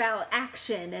chaotic, and more about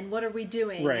action and what are we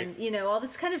doing, right. And all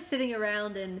this kind of sitting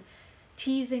around and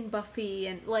teasing Buffy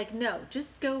and like, no,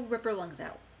 just go rip her lungs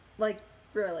out. Like,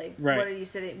 really, right.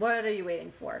 What are you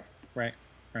waiting for? Right.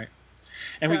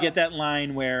 And we get that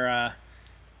line where,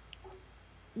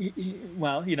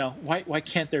 why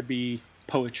can't there be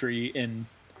poetry in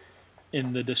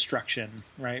the destruction,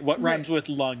 right? What rhymes with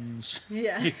lungs?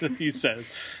 Yeah. he says.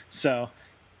 So,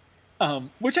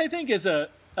 which I think is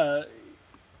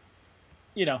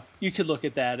you could look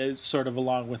at that as sort of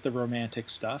along with the romantic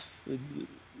stuff.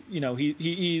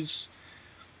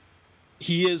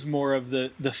 He is more of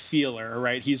the feeler,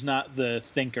 right? He's not the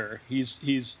thinker.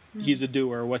 He's a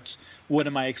doer. What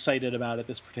am I excited about at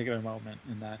this particular moment?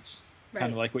 And that's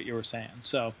kind of like what you were saying.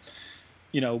 So,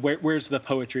 where's the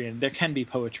poetry in it? There can be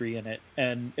poetry in it,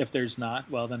 and if there's not,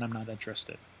 well, then I'm not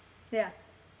interested. Yeah.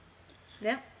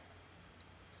 Yeah.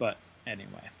 But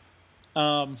anyway,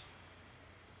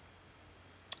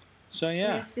 so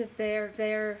yeah,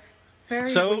 they're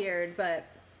very weird, but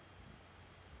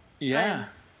yeah.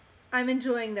 I'm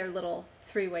enjoying their little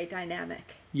three-way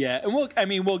dynamic. Yeah, and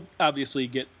we'll obviously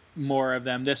get more of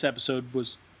them. This episode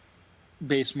was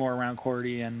based more around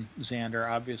Cordy and Xander,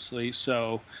 obviously.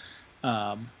 So,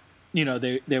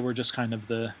 they were just kind of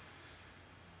the,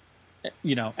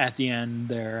 at the end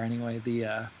there anyway,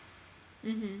 the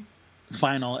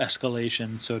final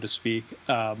escalation, so to speak.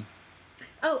 I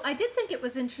did think it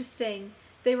was interesting.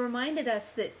 They reminded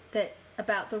us that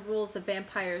about the rules of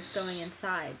vampires going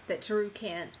inside, that Drew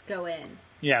can't go in.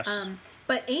 Yes.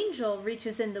 But Angel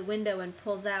reaches in the window and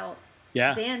pulls out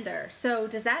Xander. So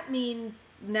does that mean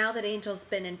now that Angel's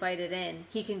been invited in,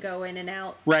 he can go in and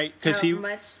out? Right, because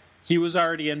he was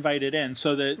already invited in.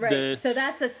 So so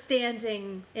that's a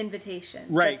standing invitation.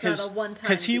 Right, that's not a one-time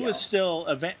because he deal. was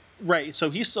still right. So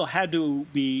he still had to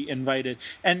be invited,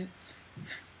 and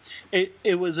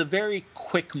it was a very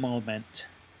quick moment.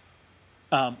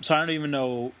 So I don't even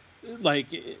know, like,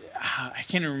 I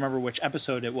can't even remember which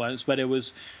episode it was, but it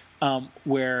was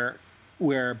where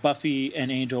Buffy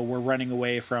and Angel were running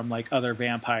away from like other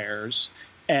vampires,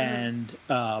 and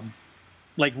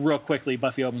like real quickly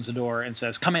Buffy opens the door and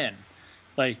says, "Come in."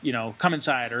 Like, come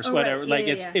inside or whatever. Right.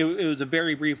 Yeah, It was a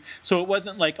very brief. So it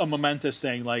wasn't like a momentous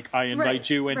thing, like I invite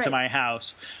you into my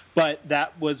house, but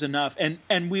that was enough.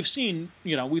 And we've seen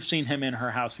him in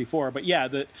her house before, but yeah,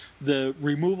 the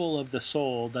removal of the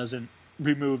soul doesn't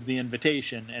remove the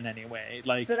invitation in any way.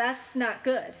 Like, so that's not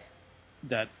good.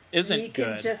 That isn't good. He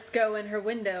can just go in her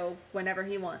window whenever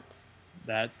he wants.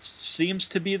 That seems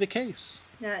to be the case.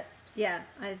 Yeah,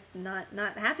 I'm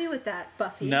not happy with that,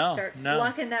 Buffy. No. Start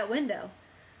blocking that window.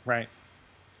 Right.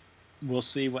 We'll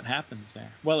see what happens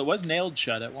there. Well, it was nailed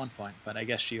shut at one point, but I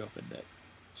guess she opened it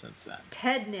since then.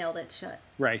 Ted nailed it shut.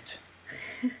 Right.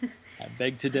 I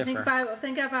beg to differ. I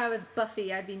think if I was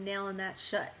Buffy, I'd be nailing that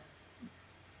shut.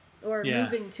 Or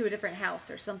moving to a different house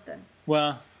or something.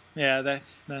 Well, yeah,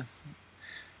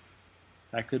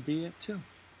 that could be it too.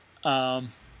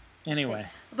 Anyway.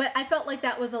 But I felt like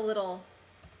that was a little...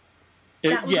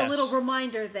 a little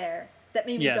reminder there that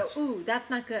made me go, ooh,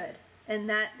 that's not good. And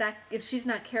that if she's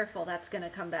not careful, that's going to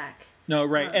come back. No,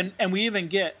 right. And we even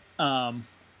get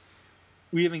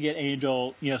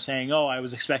Angel, saying, "Oh, I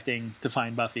was expecting to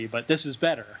find Buffy, but this is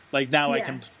better. Like now I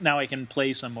can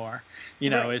play some more."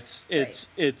 It's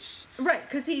right,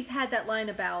 because he's had that line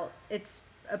about it's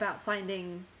about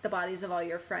finding the bodies of all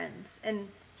your friends, and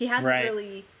he hasn't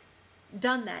really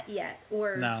done that yet.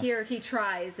 Or here he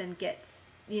tries and gets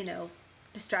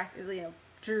distracted.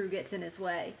 Drew gets in his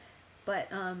way, but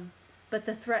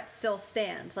the threat still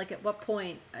stands. Like, at what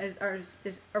point are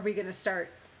we going to start?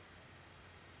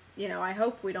 I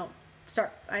hope we don't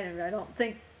start. I don't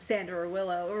think Xander or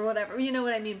Willow or whatever. You know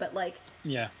what I mean? But like,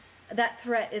 that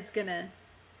threat is going to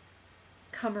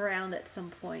come around at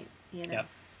some point. Yep.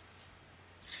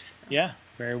 So. Yeah,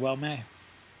 very well may.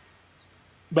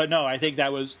 But no, I think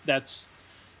that's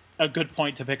a good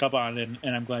point to pick up on, and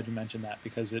I'm glad you mentioned that,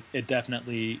 because it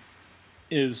definitely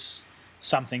is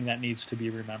something that needs to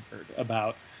be remembered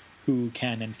about who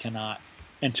can and cannot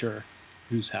enter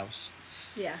whose house.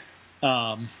 Yeah.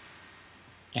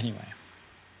 Anyway,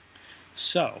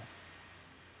 so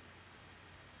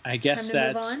I guess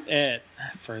that's it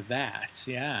for that.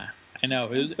 Yeah. I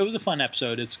know. It was a fun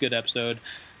episode. It's a good episode.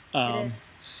 It is.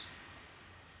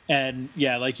 And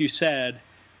yeah, like you said,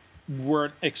 you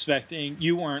weren't expecting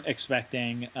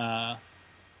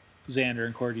Xander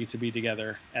and Cordy to be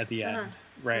together at the end,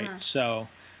 right? So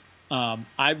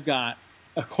I've got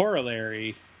a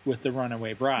corollary with The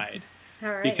Runaway Bride. All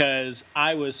right. Because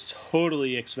I was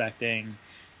totally expecting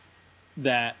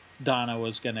that Donna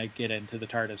was going to get into the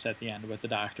TARDIS at the end with the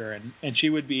Doctor, and she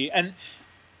would be... And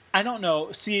I don't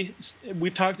know. See,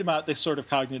 we've talked about this sort of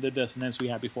cognitive dissonance we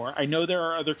had before. I know there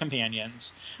are other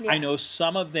companions. Yeah. I know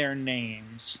some of their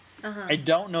names. I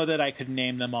don't know that I could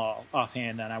name them all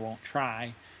offhand, and I won't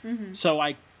try. Mm-hmm. So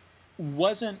I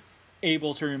wasn't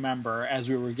able to remember, as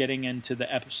we were getting into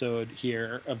the episode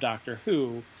here of Doctor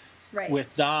Who,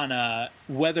 with Donna,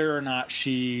 whether or not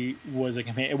she was a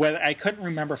companion. Whether I couldn't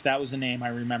remember if that was the name I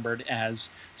remembered as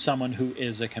someone who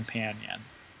is a companion.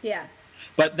 Yeah.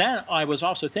 But then I was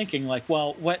also thinking, like,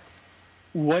 well, what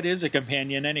is a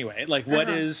companion anyway? Like, what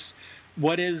is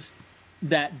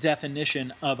that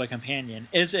definition of a companion?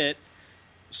 Is it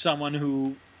someone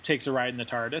who takes a ride in the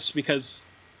TARDIS? Because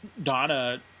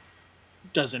Donna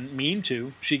doesn't mean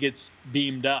to. She gets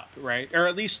beamed up, right? Or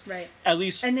at least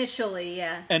initially,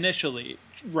 yeah. Initially,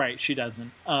 right? She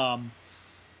doesn't.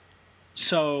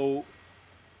 So,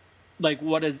 like,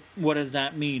 what does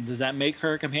that mean? Does that make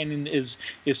her a companion? Is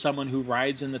someone who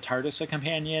rides in the TARDIS a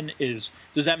companion?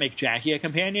 Does that make Jackie a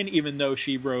companion, even though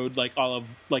she rode like all of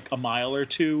like a mile or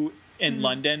two in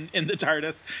London in the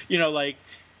TARDIS? You know, like,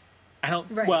 I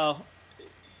don't. Right. Well,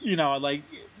 you know, like,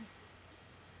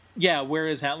 yeah, where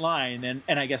is that line?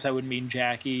 And I guess I would mean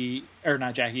Mickey,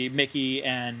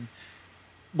 and,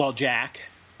 well, Jack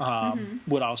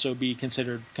would also be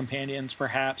considered companions,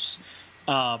 perhaps,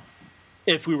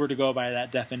 if we were to go by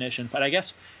that definition. But I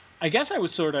guess I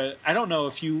would sort of, I don't know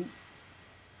if you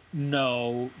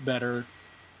know better,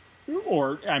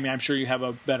 or, I mean, I'm sure you have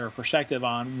a better perspective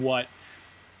on what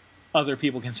other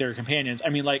people consider companions. I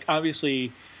mean, like,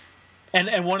 obviously...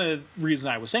 And one of the reasons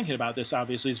I was thinking about this,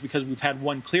 obviously, is because we've had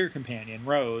one clear companion,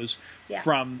 Rose,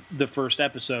 from the first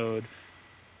episode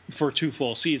for 2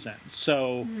 full seasons.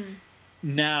 So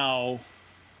now,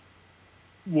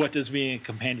 what does being a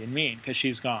companion mean? Because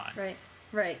she's gone.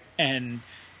 Right. And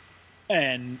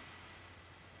I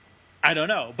don't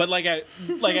know. But like I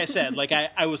said, like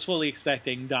I was fully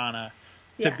expecting Donna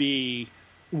to be...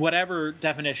 whatever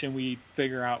definition we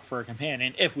figure out for a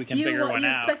companion, if we can figure one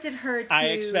out. I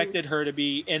expected her to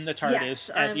be in the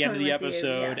TARDIS at the end of the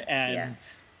episode, and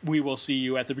we will see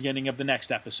you at the beginning of the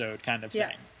next episode, kind of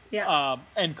thing. Yeah.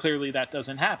 And clearly that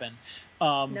doesn't happen.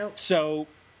 Nope. So,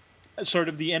 sort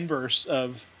of the inverse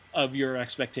of your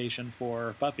expectation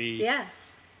for Buffy.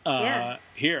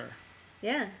 Here.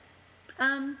 Yeah.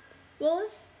 Well,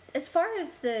 as far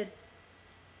as the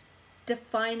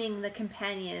defining the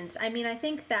companions, I mean, I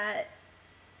think that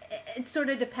it sort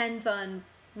of depends on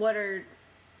what are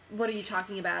you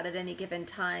talking about at any given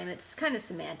time. It's kind of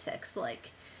semantics.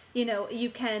 Like, you know, you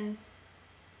can...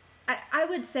 I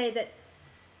would say that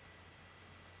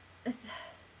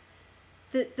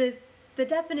the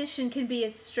definition can be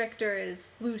as strict or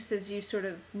as loose as you sort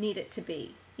of need it to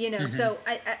be. You know, so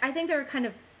I think there are kind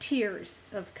of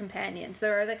tiers of companions.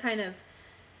 There are the kind of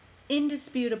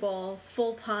indisputable,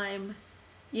 full-time,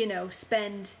 you know,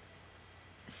 spend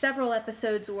several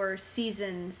episodes or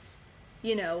seasons,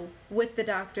 you know, with the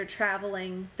Doctor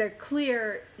traveling. They're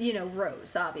clear, you know,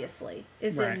 Rose, obviously,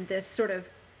 is in this sort of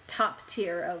top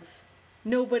tier of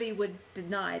nobody would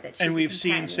deny that she's and we've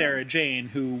seen Sarah Jane,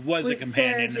 who was a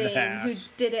companion in the past. Who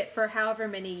did it for however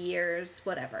many years,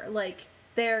 whatever. Like,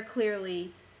 they're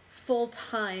clearly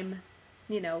full-time,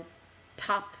 you know,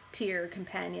 top-tier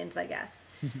companions, I guess.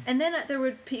 And then there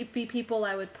would be people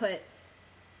I would put,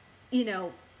 you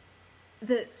know,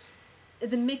 the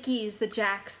Mickeys, the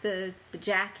Jacks, the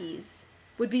Jackies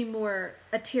would be more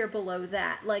a tier below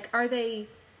that. Like, are they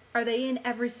in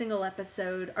every single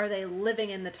episode? Are they living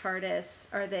in the TARDIS?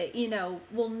 Are they, you know,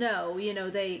 well, no, you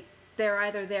know, they're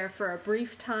either there for a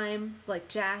brief time, like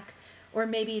Jack, or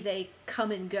maybe they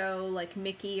come and go, like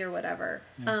Mickey or whatever.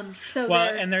 So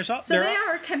they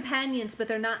are companions, but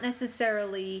they're not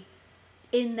necessarily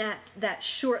in that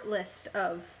short list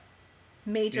of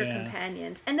major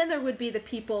companions. And then there would be the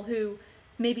people who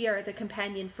maybe are the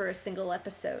companion for a single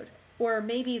episode. Or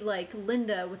maybe like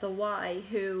Linda with a Y,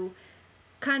 who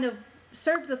kind of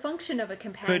served the function of a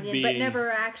companion but never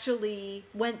actually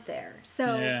went there.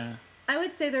 So I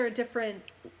would say there are different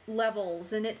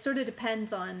levels, and it sort of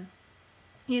depends on,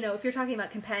 you know, if you're talking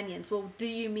about companions, well, do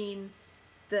you mean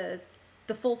the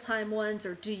full-time ones,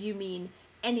 or do you mean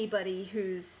anybody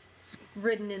who's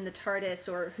ridden in the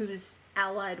TARDIS or who's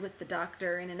allied with the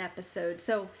Doctor in an episode.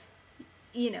 So,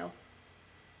 you know,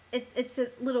 it's a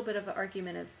little bit of an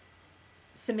argument of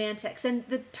semantics. And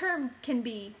the term can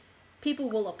be, people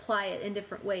will apply it in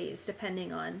different ways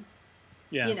depending on,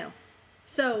 you know.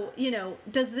 So, you know,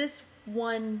 does this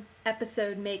one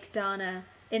episode make Donna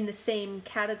in the same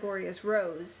category as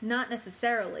Rose? Not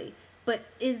necessarily. But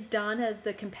is Donna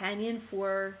the companion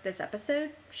for this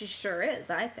episode? She sure is,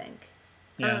 I think.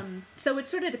 Yeah. So it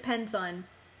sort of depends on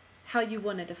how you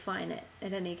want to define it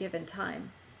at any given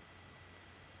time.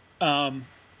 And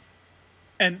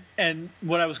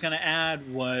what I was going to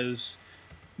add was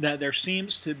that there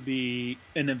seems to be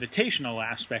an invitational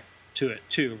aspect to it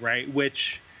too, right?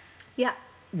 Which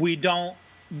we don't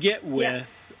get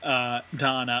with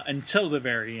Donna until the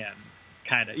very end,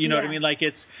 kind of. You know what I mean? Like,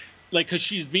 it's like, because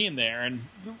she's being there, and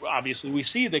obviously we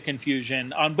see the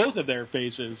confusion on both of their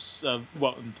faces of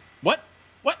what,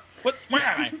 where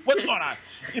am I? What's going on?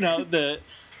 You know,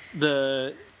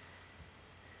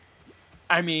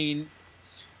 I mean,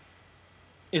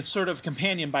 it's sort of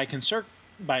companion by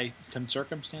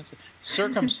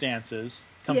circumstances,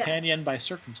 companion by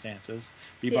circumstances.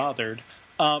 Be bothered.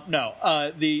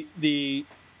 The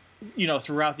you know,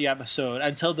 throughout the episode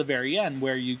until the very end,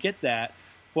 where you get that.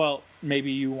 Well,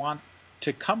 maybe you want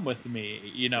to come with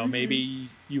me. You know, maybe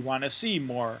you want to see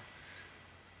more.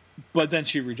 But then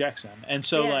she rejects him, and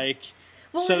so like.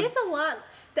 Well, so, it's a lot.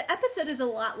 The episode is a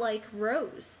lot like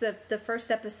Rose, the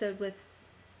first episode with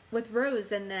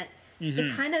Rose, in that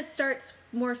it kind of starts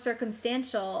more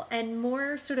circumstantial and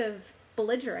more sort of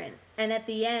belligerent, and at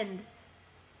the end,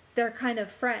 they're kind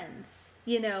of friends,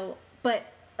 you know.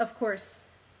 But of course,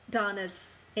 Donna's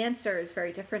answer is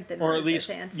very different than or Rose's at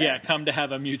least answer. Come to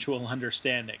have a mutual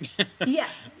understanding. Or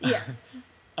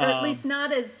at least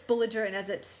not as belligerent as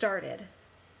it started.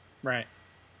 Right.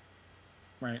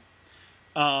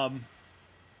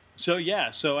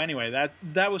 So anyway,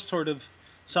 that was sort of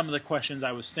some of the questions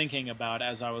I was thinking about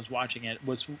as I was watching it.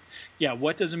 Was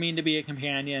what does it mean to be a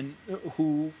companion?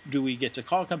 Who do we get to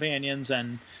call companions?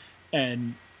 And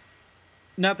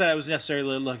not that I was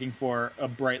necessarily looking for a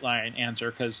bright line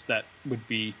answer, because that would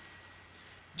be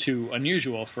too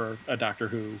unusual for a Doctor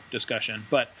Who discussion.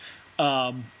 But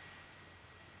I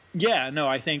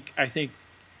think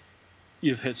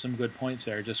you've hit some good points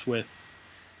there, just with.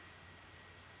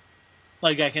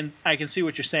 Like, I can see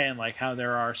what you're saying, like how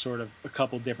there are sort of a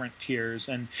couple different tiers,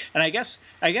 and I guess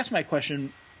my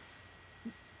question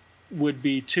would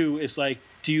be too, is like,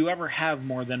 do you ever have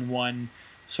more than one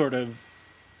sort of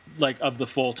like of the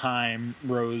full-time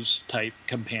Rose type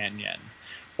companion,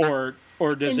 or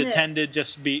does it tend to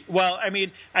just be? Well, I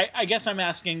mean, I guess I'm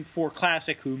asking for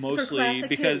Classic Who mostly, Classic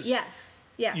because Who,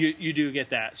 yes. you do get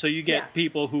that, so you get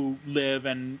people who live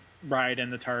and ride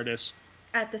in the TARDIS.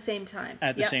 At the same time.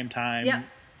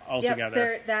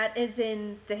 Altogether. That is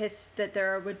in the that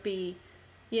there would be,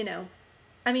 you know,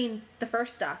 I mean, the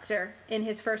first Doctor in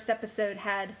his first episode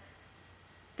had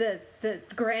the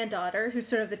granddaughter, who's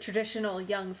sort of the traditional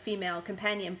young female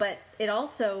companion, but it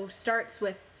also starts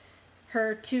with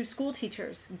her two school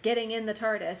teachers getting in the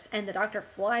TARDIS, and the Doctor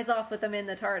flies off with them in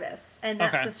the TARDIS, and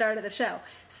that's the start of the show.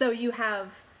 So you have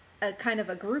a kind of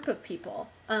a group of people,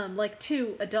 like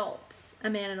two adults, a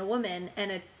man and a woman,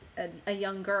 and a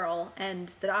young girl,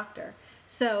 and the Doctor.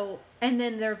 So, and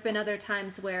then there have been other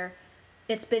times where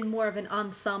it's been more of an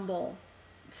ensemble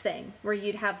thing, where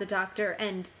you'd have the Doctor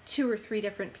and two or three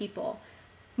different people.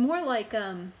 More like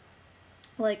the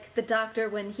Doctor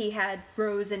when he had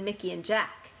Rose and Mickey and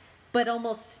Jack. But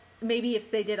almost, maybe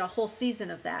if they did a whole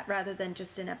season of that, rather than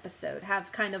just an episode,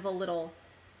 have kind of a little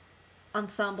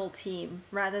ensemble team,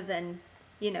 rather than,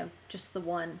 you know, just the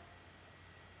one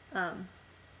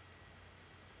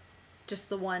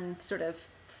sort of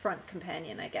front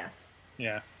companion, I guess.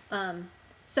 Yeah.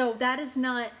 So that is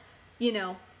not, you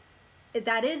know,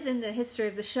 that is in the history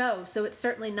of the show, so it's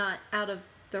certainly not out of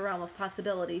the realm of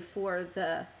possibility for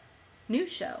the new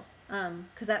show,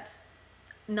 because that's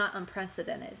not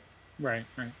unprecedented. Right.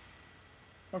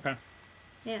 Okay.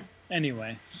 Yeah.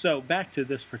 Anyway, so back to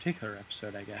this particular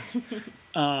episode, I guess.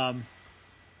 And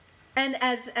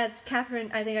as Catherine,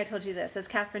 I think I told you this, as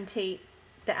Catherine Tate,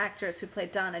 the actress who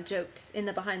played Donna, joked in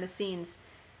the behind the scenes,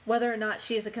 whether or not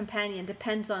she is a companion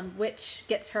depends on which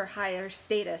gets her higher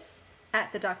status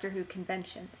at the Doctor Who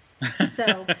conventions.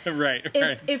 So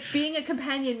if being a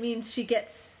companion means she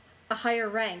gets a higher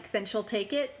rank, then she'll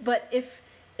take it. But if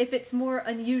it's more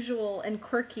unusual and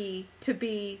quirky to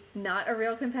be not a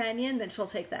real companion, then she'll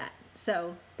take that.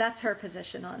 So that's her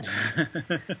position on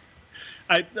it.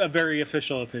 A very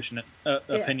official opinion,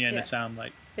 it sounds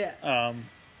like. Yeah.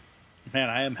 Man,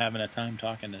 I am having a time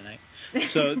talking tonight.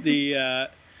 So the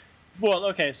Well,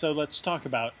 okay, so let's talk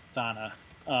about Donna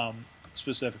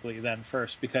specifically then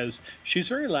first, because she's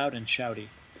very loud and shouty.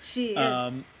 She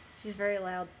is. She's very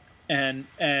loud. And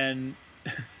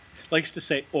likes to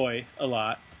say "oi" a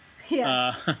lot.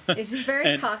 Yeah. She's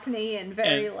very Cockney and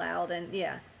very loud, and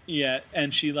yeah. Yeah,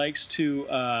 and she likes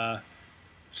to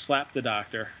slap the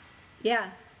doctor.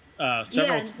 Yeah.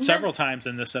 Several times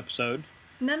in this episode.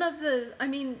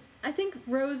 I think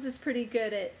Rose is pretty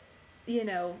good at,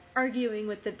 arguing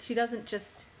with she doesn't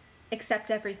just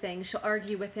accept everything. She'll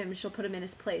argue with him, she'll put him in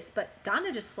his place, but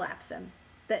Donna just slaps him.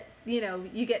 That,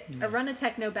 you get a run of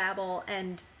technobabble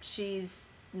and she's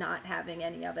not having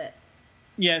any of it.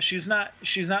 Yeah, she's not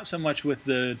so much with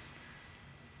the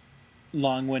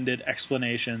long-winded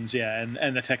explanations, and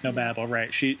the technobabble,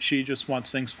 right? She just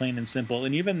wants things plain and simple.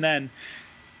 And even then,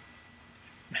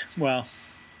 well,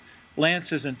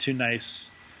 Lance isn't too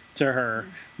nice to her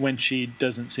when she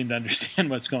doesn't seem to understand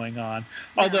what's going on.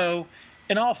 Yeah. Although,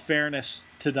 in all fairness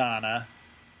to Donna,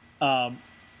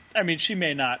 she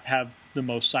may not have the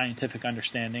most scientific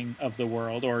understanding of the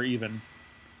world, or even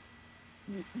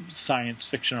science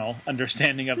fictional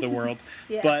understanding of the world.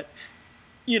 Yeah. But,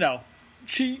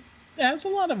 she has a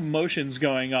lot of emotions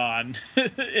going on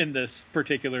in this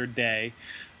particular day.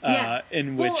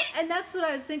 In which... and that's what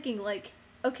I was thinking,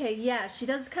 okay, yeah, she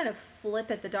does kind of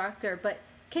flip at the doctor, but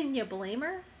can you blame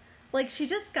her? She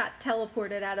just got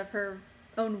teleported out of her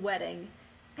own wedding.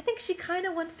 I think she kind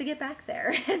of wants to get back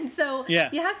there. And so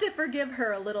you have to forgive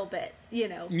her a little bit,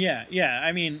 Yeah.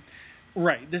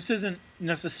 Right. This isn't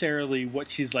necessarily what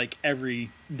she's like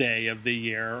every day of the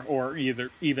year, or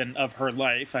even of her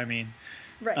life.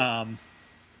 Right.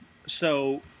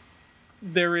 So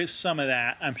there is some of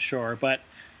that, I'm sure. But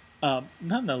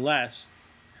nonetheless,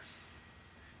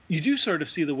 you do sort of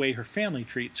see the way her family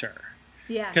treats her.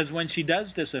 Yeah. Because when she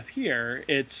does disappear,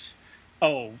 it's,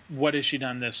 oh, what has she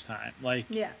done this time?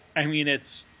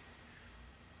 It's...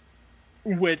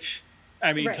 Which...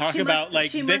 right. Talk about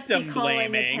victim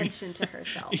blaming. Attention to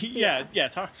herself.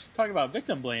 Talk about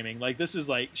victim blaming. This is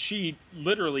she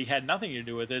literally had nothing to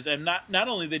do with this, and not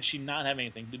only did she not have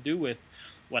anything to do with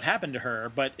what happened to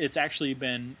her, but it's actually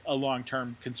been a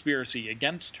long-term conspiracy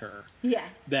against her. Yeah,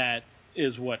 that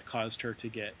is what caused her to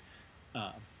get,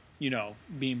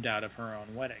 beamed out of her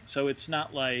own wedding. So it's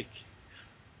not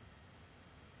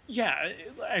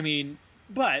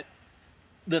but.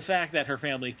 The fact that her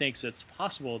family thinks it's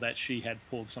possible that she had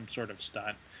pulled some sort of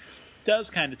stunt does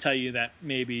kind of tell you that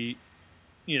maybe,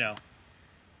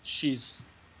 she's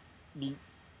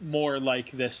more like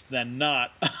this than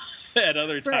not at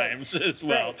other times as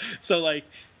well. Right. So,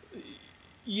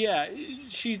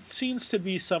 she seems to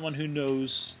be someone who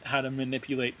knows how to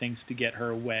manipulate things to get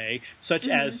her way, such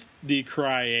as the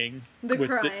crying with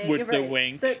the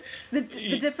wink. The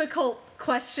difficult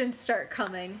questions start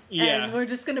coming, and we're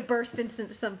just going to burst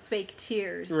into some fake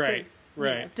tears to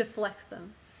deflect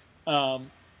them.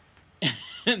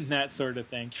 And that sort of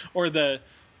thing. Or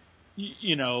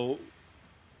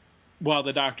while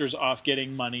the doctor's off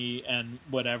getting money and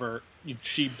whatever,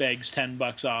 she begs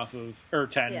 $10 off of, or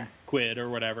 10 quid or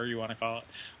whatever you want to call it,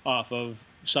 off of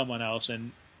someone else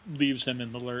and leaves him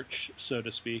in the lurch, so to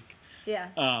speak.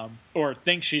 Yeah. Or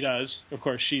thinks she does. Of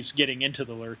course, she's getting into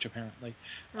the lurch, apparently.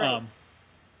 Right.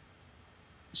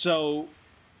 So,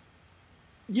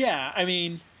 yeah,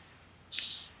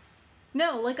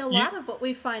 no, a lot of what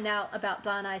we find out about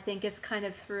Donna, I think, is kind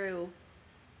of through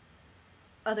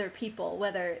other people,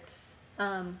 whether it's,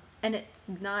 and it's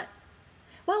not,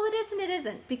 well, it is and it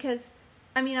isn't, because,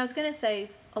 I was going to say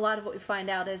a lot of what we find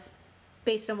out is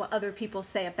based on what other people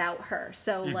say about her.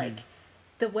 So,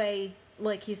 the way,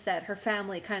 like you said, her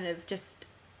family kind of just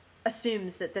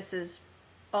assumes that this is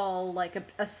all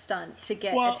a stunt to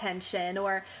get attention,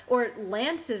 or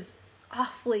Lance is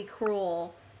awfully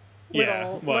cruel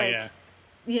little, what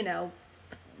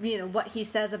he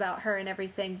says about her and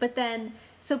everything. But then,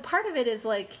 so part of it is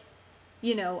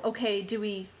okay, do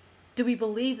we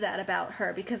believe that about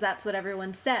her because that's what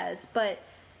everyone says? But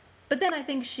then I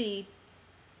think she,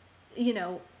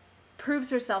 proves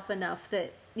herself enough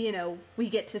that, we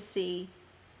get to see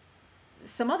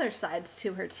some other sides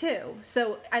to her too.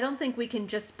 So I don't think we can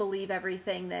just believe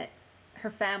everything that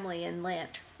her family and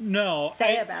Lance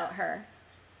say about her.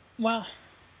 Well,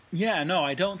 yeah, no,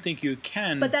 I don't think you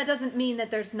can. But that doesn't mean that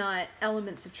there's not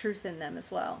elements of truth in them as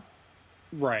well.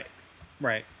 Right.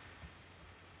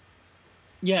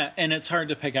 Yeah, and it's hard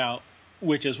to pick out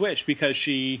which is which, because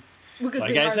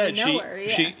like I said,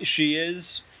 she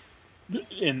is,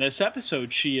 in this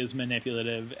episode, she is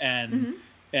manipulative and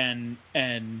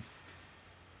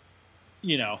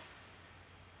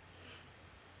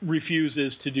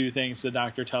refuses to do things the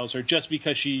doctor tells her just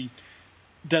because she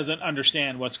doesn't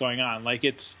understand what's going on. Like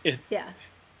it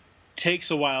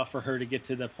takes a while for her to get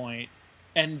to the point.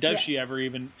 And does she ever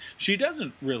even... She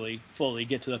doesn't really fully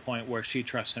get to the point where she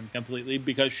trusts him completely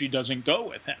because she doesn't go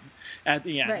with him at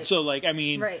the end. Right. So, like, I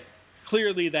mean,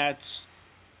 clearly that's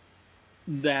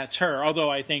her. Although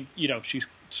I think, you know, she's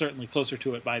certainly closer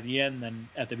to it by the end than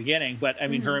at the beginning. But, I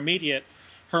mean, her immediate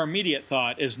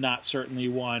thought is not certainly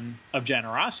one of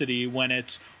generosity when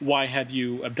it's, why have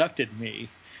you abducted me?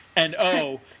 And,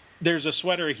 there's a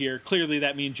sweater here. Clearly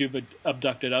that means you've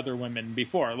abducted other women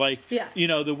before. Like, you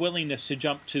know, the willingness to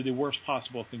jump to the worst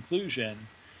possible conclusion,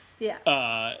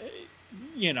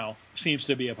 you know, seems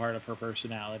to be a part of her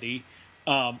personality.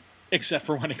 Except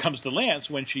for when it comes to Lance,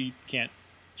 when she can't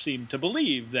seem to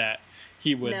believe that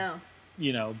he would,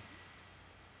 you know,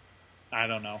 I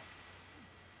don't know.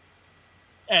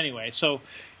 Anyway, so,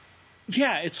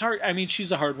 yeah, it's hard. I mean,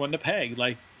 she's a hard one to peg.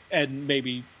 Like, and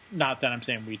maybe not that I'm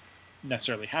saying we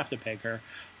necessarily have to peg her,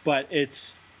 but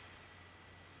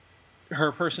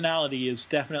her personality is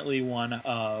definitely one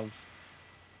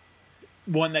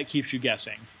that keeps you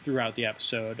guessing throughout the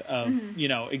episode of, you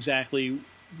know, exactly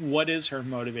what is her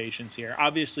motivations here.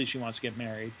 Obviously she wants to get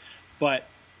married, but,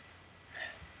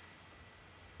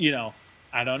 you know,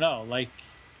 I don't know, like,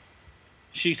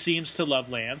 she seems to love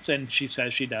Lance, and she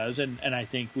says she does, and I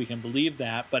think we can believe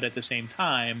that, but at the same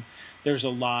time, there's a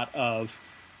lot of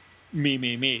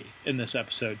me in this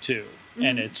episode too,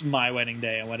 and it's my wedding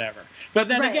day and whatever. But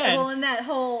then again, well, and that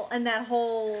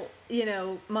whole you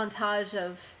know, montage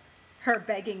of her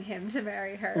begging him to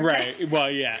marry her, right? Well,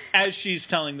 yeah, as she's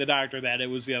telling the doctor that it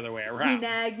was the other way around. He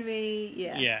nagged me,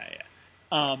 yeah.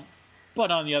 But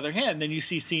on the other hand, then you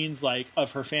see scenes like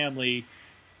of her family.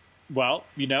 Well,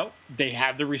 you know, they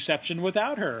had the reception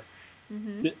without her.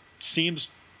 It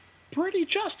seems pretty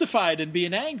justified in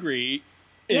being angry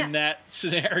in that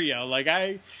scenario. Like,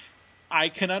 I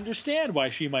can understand why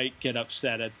she might get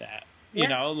upset at that. You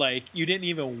know, like, you didn't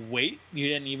even wait. You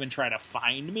didn't even try to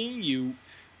find me. You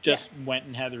just went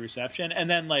and had the reception. And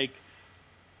then, like,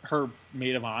 her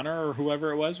maid of honor or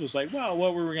whoever it was like, well,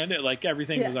 what were we going to do? Like,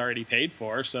 everything was already paid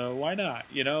for, so why not?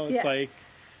 You know, it's like,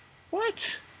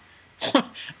 what?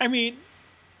 I mean...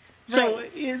 So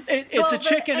it's a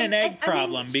chicken and egg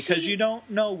problem, because you don't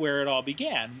know where it all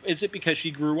began. Is it because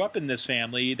she grew up in this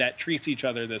family that treats each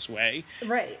other this way?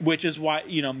 Right. Which is why,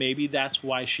 you know, maybe that's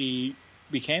why she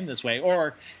became this way.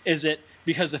 Or is it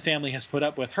because the family has put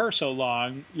up with her so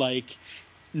long, like,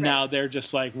 now they're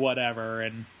just like, whatever,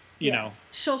 and, you know.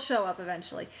 She'll show up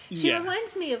eventually. She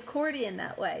reminds me of Cordy in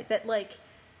that way, that, like,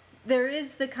 there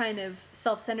is the kind of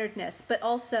self-centeredness, but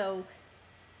also...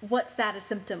 what's that a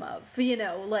symptom of? You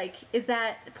know, like, is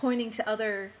that pointing to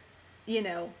other, you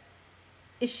know,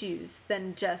 issues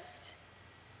than just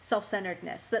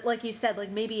self-centeredness? That, like you said, like,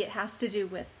 maybe it has to do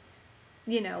with,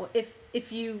 you know,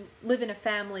 if you live in a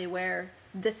family where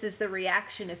this is the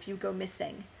reaction if you go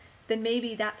missing, then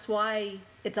maybe that's why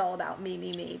it's all about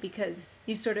me, because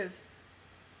you sort of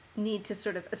need to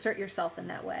sort of assert yourself in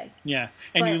that way. Yeah,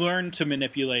 and you learn to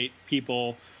manipulate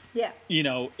people, you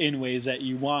know, in ways that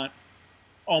you want,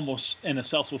 almost in a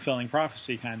self-fulfilling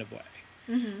prophecy kind of way.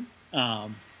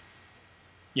 I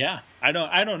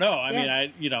don't know. I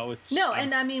mean, you know, it's... No,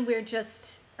 and I mean, we're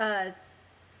just,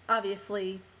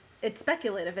 obviously, it's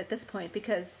speculative at this point,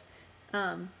 because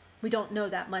we don't know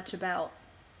that much about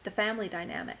the family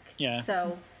dynamic. Yeah.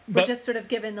 So we're just sort of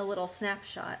given the little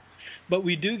snapshot. But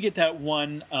we do get that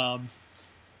one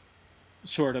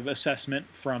sort of assessment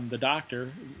from the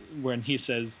doctor when he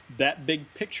says, that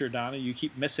big picture, Donna, you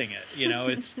keep missing it. You know,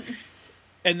 it's...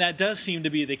 and that does seem to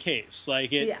be the case.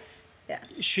 Like, it... Yeah.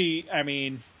 She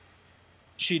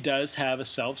does have a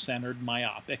self-centered,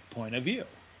 myopic point of view.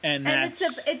 And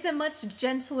it's a much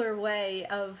gentler way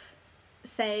of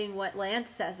saying what Lance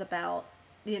says about,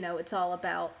 you know, it's all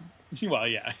about... Well,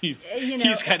 yeah, he's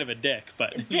kind of a dick,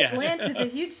 but... Lance is a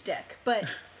huge dick, but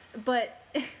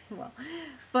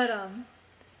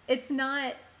it's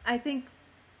not, I think,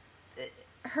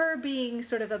 her being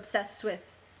sort of obsessed with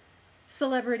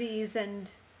celebrities and,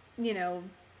 you know,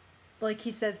 like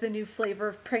he says, the new flavor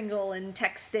of Pringle and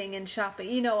texting and shopping,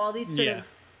 you know, all these sort of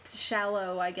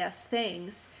shallow, I guess,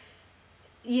 things,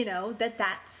 you know,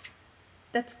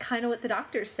 that's kind of what the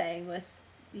doctor's saying with,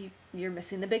 you're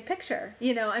missing the big picture,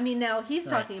 you know. I mean, now he's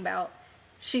talking about,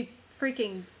 she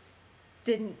freaking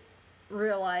didn't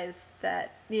realize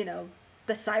that, you know,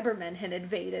 the Cybermen had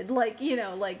invaded. Like, you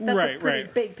know, like that's a pretty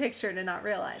big picture to not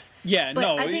realize. Yeah, but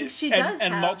no, I think she does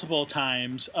and have, multiple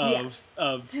times of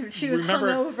she was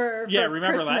hungover. Yeah,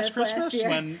 remember Christmas last Christmas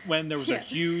year. when there was a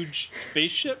huge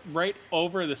spaceship right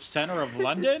over the center of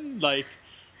London? Like,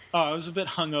 oh, I was a bit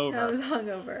hungover. I was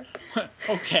hungover.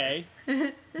 Okay,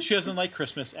 she doesn't like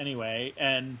Christmas anyway,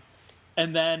 and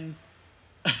then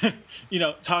you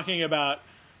know, talking about,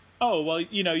 oh well,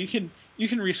 you know, you can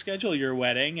reschedule your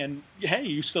wedding, and hey,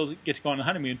 you still get to go on a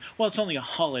honeymoon. Well, it's only a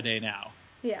holiday now.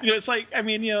 Yeah. You know, it's like, I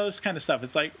mean, you know, this kind of stuff.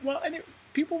 It's like, well,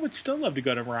 people would still love to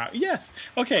go to Morocco. Yes.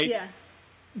 Okay. Yeah.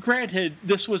 Granted,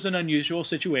 this was an unusual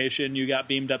situation. You got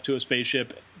beamed up to a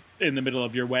spaceship in the middle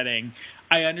of your wedding.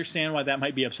 I understand why that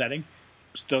might be upsetting.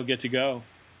 Still get to go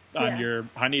on your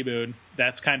honeymoon.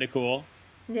 That's kind of cool.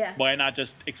 Yeah. Why not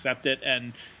just accept it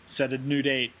and set a new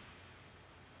date?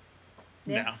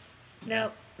 Yeah.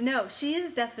 No, she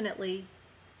is definitely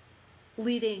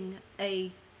leading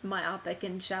a myopic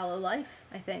and shallow life,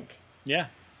 I think. Yeah.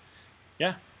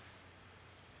 Yeah.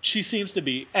 She seems to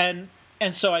be. And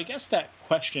so I guess that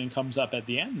question comes up at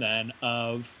the end then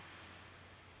of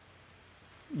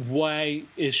why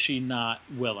is she not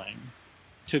willing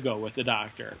to go with the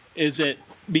doctor? Is it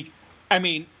I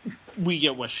mean, we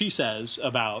get what she says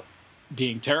about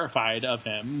being terrified of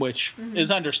him, which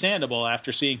is understandable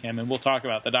after seeing him, and we'll talk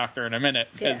about the doctor in a minute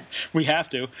because we have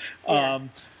to.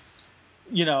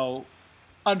 You know,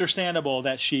 understandable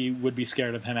that she would be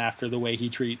scared of him after the way he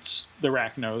treats the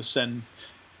Rachnos, and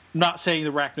not saying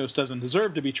the Rachnos doesn't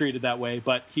deserve to be treated that way,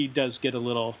 but he does get a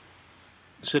little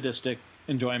sadistic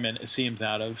enjoyment, it seems,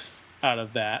 out of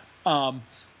that.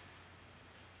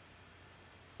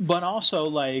 But also,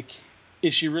 like,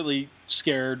 is she really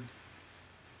scared?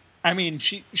 I mean,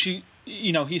 she,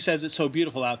 you know, he says it's so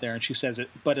beautiful out there, and she says it,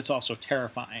 but it's also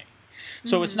terrifying.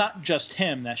 So it's not just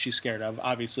him that she's scared of.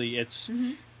 Obviously, it's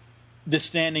the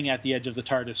standing at the edge of the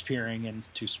TARDIS peering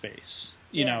into space.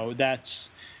 You know, that's...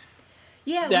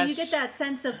 Yeah, when you get that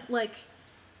sense of, like...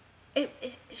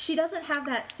 she doesn't have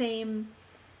that same...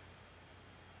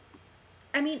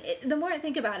 I mean, the more I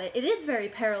think about it, it is very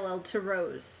parallel to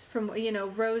Rose. From, you know,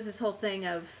 Rose's whole thing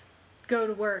of go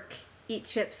to work, eat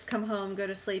chips, come home, go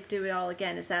to sleep, do it all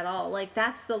again. Is that all? Like,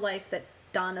 that's the life that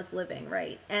Donna's living,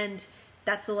 right? And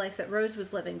that's the life that Rose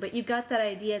was living. But you got that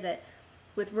idea that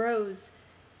with Rose,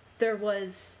 there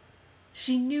was...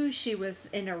 She knew she was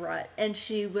in a rut, and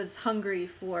she was hungry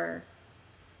for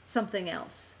something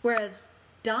else. Whereas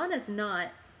Donna's not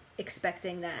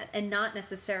expecting that, and not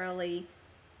necessarily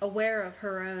aware of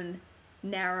her own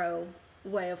narrow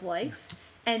way of life.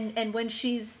 And when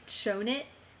she's shown it,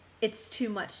 it's too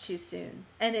much too soon.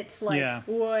 And it's like,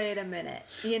 wait a minute,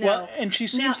 you know. Well, and she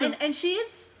seems to... And she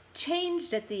is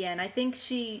changed at the end. I think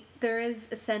there is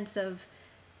a sense of,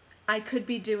 I could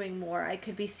be doing more. I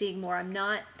could be seeing more. I'm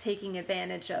not taking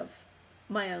advantage of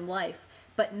my own life,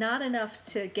 but not enough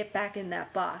to get back in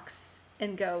that box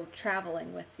and go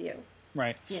traveling with you.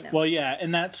 Right. You know? Well, yeah,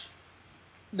 and that's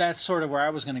sort of where I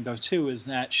was going to go too, is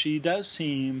that she does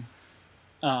seem,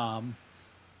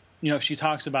 you know, she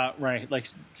talks about, right, like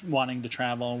wanting to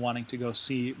travel and wanting to go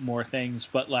see more things,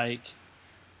 but like,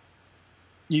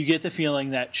 you get the feeling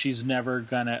that she's never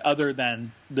gonna, other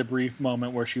than the brief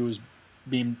moment where she was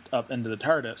beamed up into the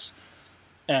TARDIS,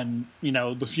 and, you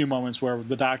know, the few moments where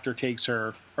the doctor takes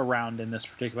her around in this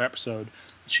particular episode,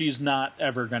 she's not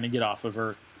ever going to get off of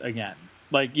Earth again.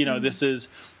 Like, you know, this is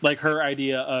like her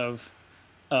idea of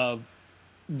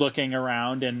looking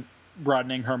around and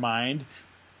broadening her mind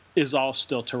is all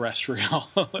still terrestrial,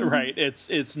 right?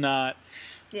 It's not,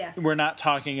 we're not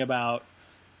talking about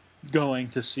going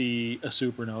to see a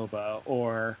supernova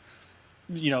or,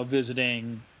 you know,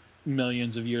 visiting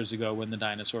millions of years ago when the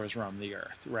dinosaurs roamed the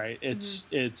earth, right?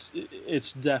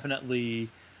 It's definitely,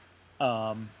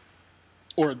 or,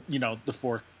 you know, the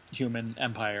fourth human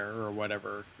empire or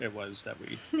whatever it was that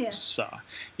we saw,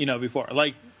 you know, before.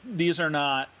 Like, these are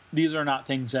not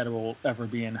things that will ever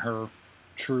be in her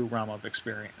true realm of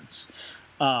experience.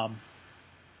 And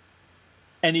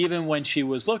even when she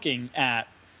was looking at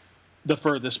the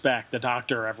furthest back the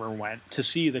doctor ever went to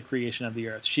see the creation of the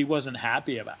earth, she wasn't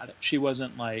happy about it. She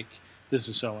wasn't like, this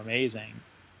is so amazing,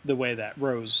 the way that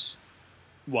Rose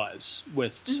was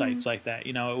with sites like that.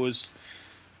 You know, it was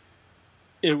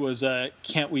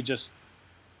can't we just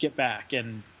get back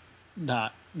and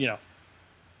not, you know,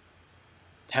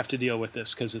 have to deal with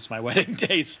this because it's my wedding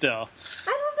day still.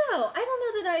 I don't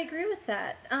know that I agree with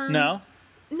that.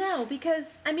 No,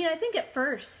 because, I mean, I think at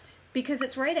first, because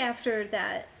it's right after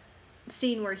that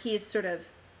scene where he's sort of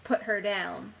put her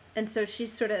down, and so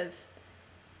she's sort of,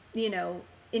 you know,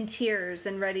 in tears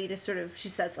and ready to sort of, she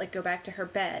says, like, go back to her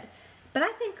bed. But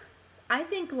I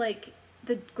think like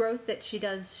the growth that she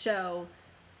does show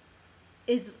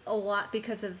is a lot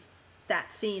because of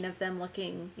that scene of them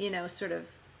looking, sort of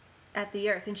at the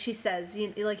Earth. And she says,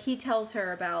 like, he tells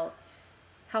her about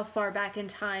how far back in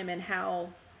time and how,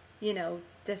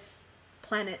 this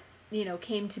planet,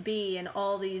 came to be, and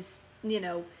all these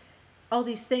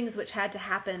things which had to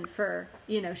happen for,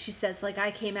 she says, like,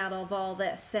 I came out of all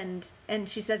this. And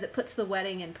she says it puts the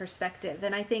wedding in perspective.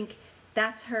 And I think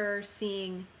that's her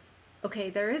seeing, okay,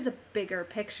 there is a bigger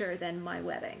picture than my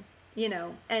wedding,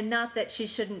 and not that she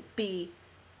shouldn't be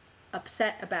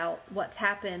upset about what's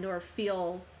happened or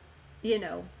feel,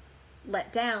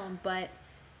 let down, but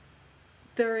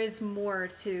there is more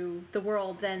to the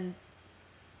world than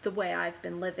the way I've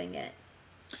been living it.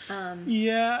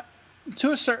 Yeah,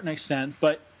 to a certain extent,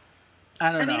 but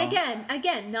I don't know. I mean,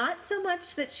 again, not so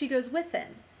much that she goes with him,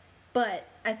 but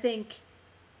I think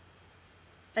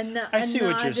a nod in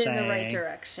the right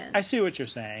direction. I see what you're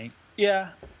saying.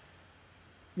 Yeah.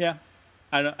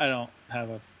 I don't have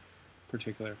a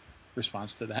particular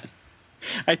response to that.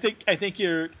 I think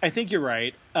you're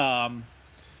right.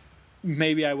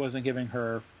 Maybe I wasn't giving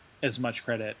her as much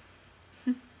credit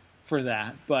for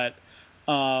that, but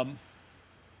I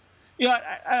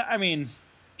mean,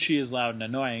 she is loud and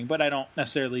annoying, but I don't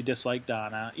necessarily dislike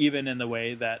Donna, even in the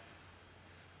way that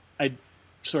I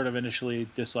sort of initially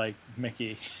disliked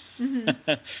Mickey.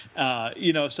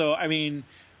 Mm-hmm. So I mean,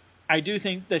 I do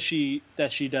think that she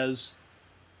does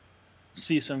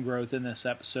see some growth in this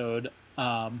episode.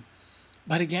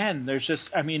 But again, there's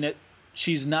just, I mean,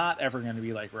 she's not ever going to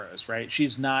be like Rose, right?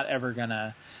 She's not ever going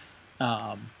to,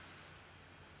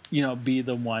 be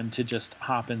the one to just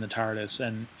hop in the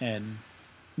TARDIS and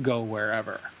go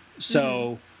wherever.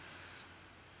 So,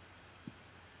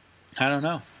 I don't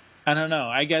know.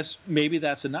 I guess maybe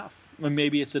that's enough.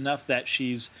 Maybe it's enough that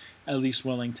she's at least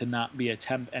willing to not be a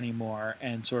temp anymore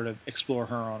and sort of explore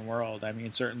her own world. I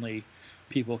mean, certainly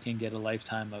people can get a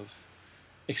lifetime of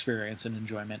experience and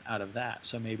enjoyment out of that.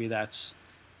 So maybe that's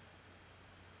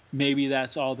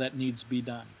all that needs to be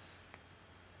done.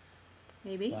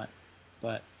 Maybe.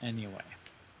 But anyway.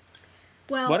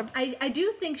 Well, I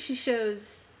do think she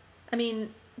shows, I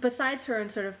mean, besides her own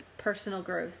sort of personal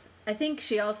growth, I think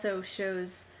she also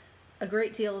shows a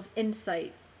great deal of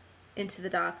insight into the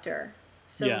Doctor.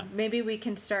 So maybe we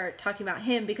can start talking about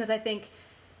him, because I think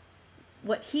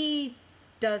what he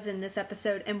does in this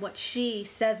episode and what she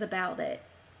says about it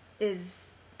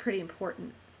is pretty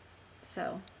important.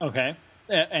 So. Okay.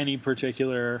 Any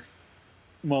particular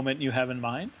moment you have in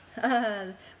mind?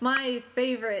 My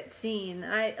favorite scene.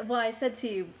 I said to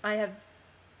you, I have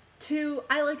two.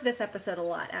 I like this episode a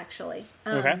lot, actually.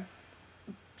 Okay.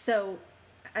 So,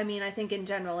 I mean, I think in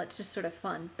general it's just sort of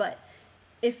fun. But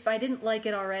if I didn't like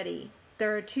it already,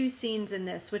 there are two scenes in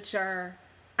this which are,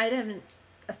 I haven't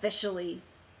officially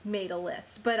made a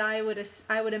list, but I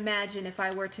would imagine if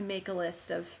I were to make a list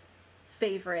of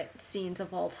favorite scenes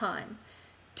of all time,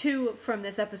 two from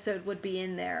this episode would be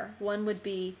in there. One would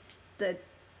be the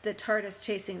TARDIS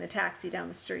chasing the taxi down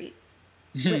the street,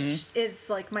 which is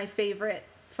like my favorite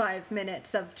 5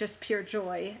 minutes of just pure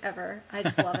joy ever. I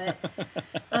just love it.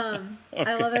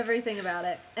 I love everything about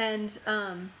it. And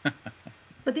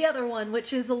but the other one,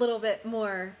 which is a little bit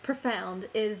more profound,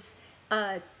 is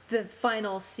the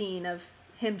final scene of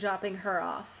him dropping her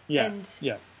off. Yeah.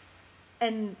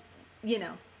 And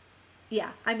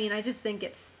I mean, I just think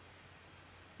it's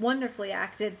wonderfully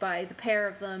acted by the pair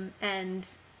of them, and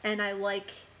I like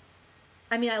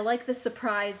the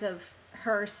surprise of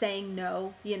her saying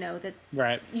no, that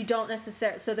right. You don't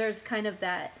necessarily, so there's kind of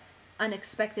that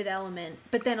unexpected element,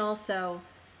 but then also,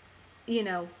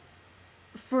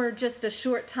 for just a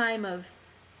short time of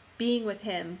being with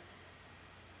him,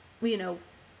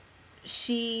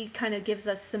 she kind of gives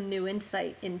us some new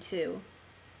insight into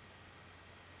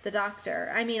the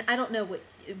Doctor. I mean, I don't know what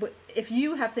if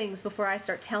you have things before I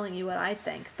start telling you what I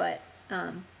think, but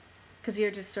because you're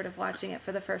just sort of watching it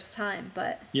for the first time.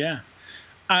 But yeah,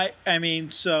 I mean,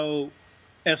 so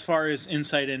as far as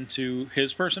insight into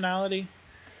his personality,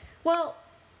 well,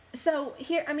 so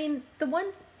here, I mean,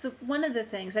 one of the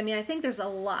things, I mean, I think there's a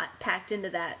lot packed into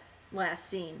that last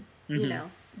scene,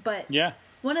 but yeah.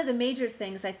 One of the major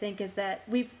things I think is that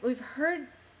we've heard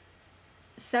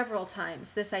several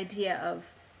times this idea of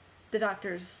the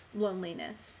Doctor's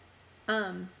loneliness.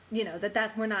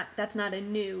 That's not a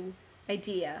new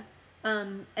idea.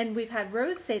 And we've had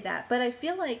Rose say that, but I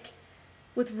feel like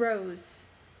with Rose,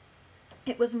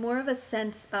 it was more of a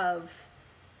sense of,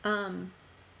 how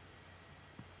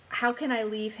can I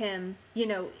leave him?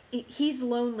 He's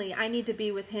lonely. I need to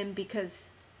be with him because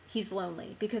he's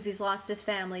lonely because he's lost his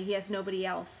family. He has nobody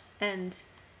else. And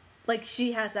like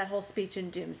she has that whole speech in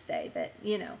Doomsday that,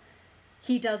 you know,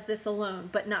 he does this alone,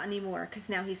 but not anymore because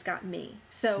now he's got me.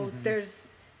 So there's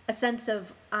a sense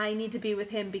of I need to be with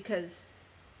him because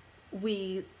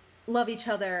we love each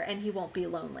other and he won't be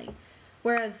lonely.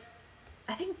 Whereas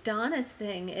I think Donna's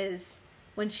thing is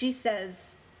when she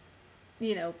says,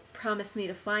 you know, promise me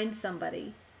to find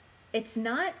somebody, it's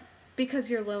not because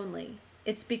you're lonely.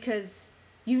 It's because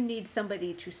you need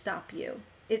somebody to stop you.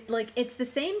 It's the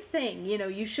same thing, you know,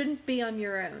 you shouldn't be on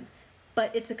your own,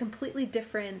 but it's a completely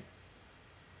different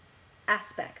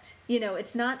aspect. You know,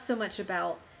 it's not so much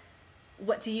about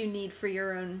what do you need for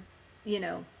your own, you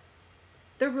know,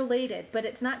 they're related, but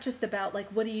it's not just about like,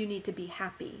 what do you need to be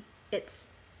happy? It's,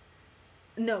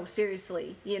 no,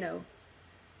 seriously, you know,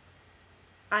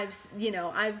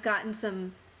 I've gotten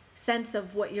some sense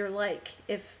of what you're like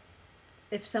if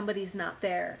somebody's not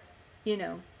there, you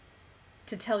know,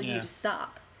 to tell you to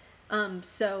stop.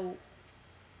 So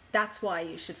that's why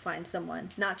you should find someone,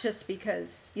 not just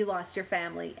because you lost your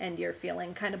family and you're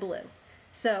feeling kind of blue.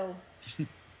 So,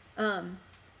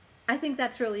 I think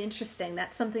that's really interesting.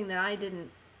 That's something that I didn't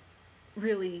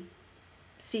really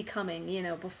see coming, you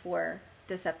know, before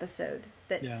this episode.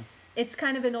 That it's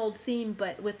kind of an old theme,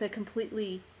 but with a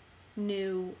completely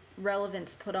new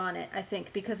relevance put on it, I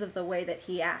think, because of the way that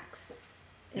he acts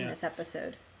in this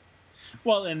episode.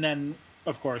 Well, and then,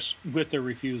 of course, with the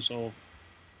refusal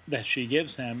that she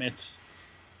gives him, it's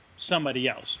somebody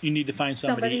else. You need to find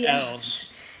somebody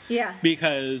else. Yeah.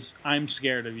 Because I'm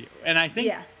scared of you. And I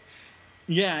think,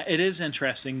 it is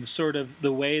interesting, sort of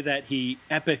the way that he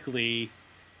epically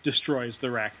destroys the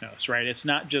Rachnos, right? It's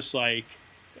not just like...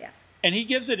 And he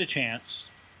gives it a chance.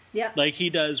 Yeah. Like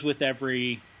he does with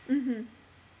every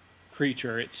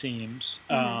creature, it seems.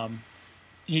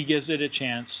 He gives it a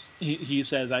chance. He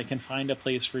says, I can find a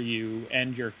place for you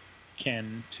and your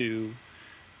kin to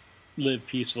live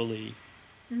peacefully.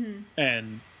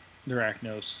 And the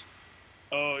Rachnos,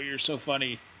 oh, you're so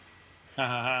funny. Ha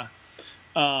ha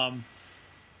ha.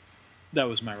 That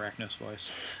was my Rachnos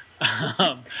voice.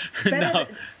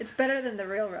 It's better than the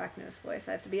real Rachnos voice,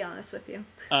 I have to be honest with you.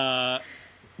 But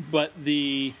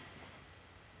I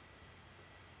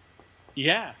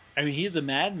mean, he's a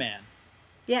madman.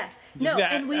 Yeah. We've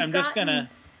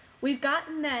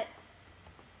gotten that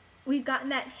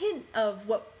hint of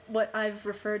what I've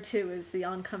referred to as the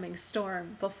oncoming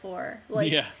storm before.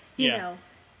 Like, you know,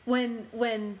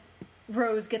 when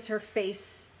Rose gets her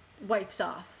face wiped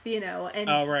off, you know, and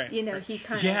you know, he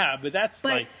kind of but that's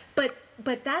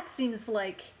but that seems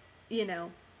like, you know,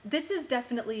 this is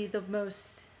definitely the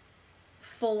most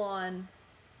full-on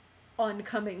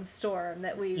oncoming storm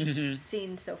that we've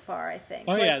seen so far, I think.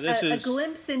 Oh, like, this is a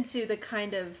glimpse into the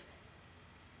kind of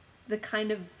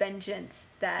vengeance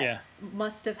that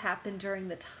must have happened during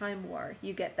the Time War.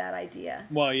 You get that idea.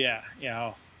 Well,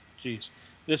 oh, jeez.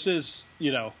 This is,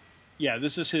 you know,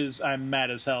 this is his I'm mad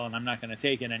as hell and I'm not going to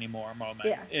take it anymore moment.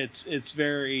 Yeah. It's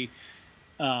very...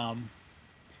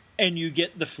 and you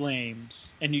get the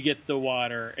flames, and you get the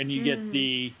water, and you get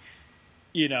the,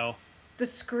 you know... The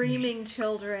screaming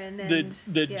children. And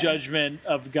the judgment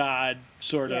of God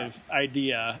sort of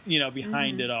idea, you know,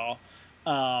 behind it all.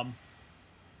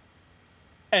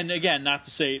 And again, not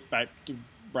to say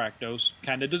Rachnos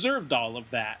kind of deserved all of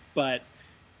that, but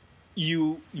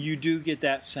you do get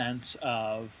that sense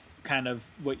of kind of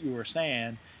what you were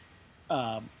saying.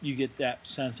 You get that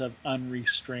sense of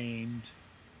unrestrained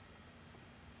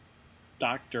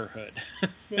doctorhood.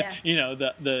 Yeah. You know,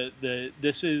 the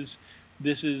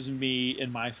this is me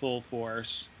in my full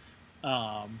force,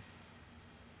 and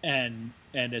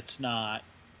it's not,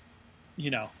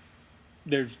 you know,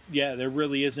 there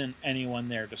really isn't anyone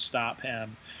there to stop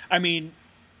him. I mean,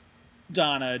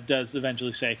 Donna does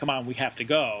eventually say, "Come on, we have to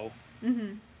go."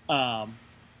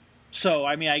 So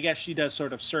I mean, I guess she does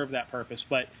sort of serve that purpose,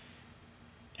 but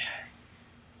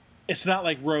it's not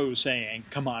like Rose saying,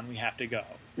 "Come on, we have to go."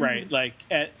 Right? Like,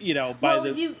 you know,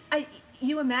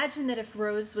 you imagine that if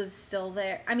Rose was still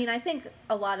there... I mean, I think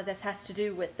a lot of this has to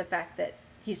do with the fact that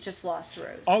he's just lost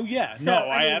Rose. Oh, yeah. So,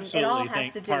 I absolutely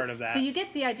think part of that. So you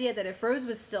get the idea that if Rose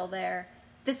was still there,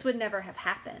 this would never have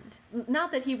happened.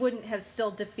 Not that he wouldn't have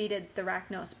still defeated the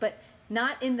Rachnos, but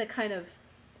not in the kind of,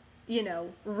 you know,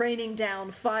 raining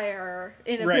down fire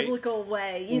in a biblical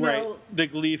way. You know, the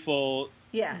gleeful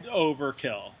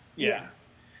overkill.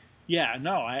 Yeah,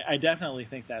 no, I definitely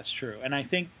think that's true. And I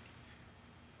think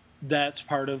that's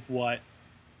part of what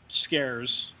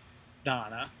scares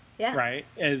Donna, right?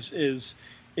 Is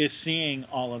seeing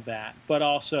all of that. But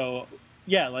also,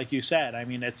 like you said, I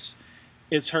mean, it's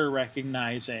her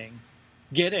recognizing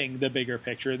getting the bigger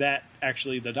picture that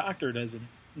actually the Doctor doesn't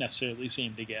necessarily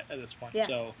seem to get at this point. Yeah.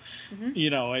 So,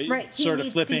 sort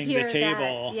of flipping the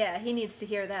table. He needs to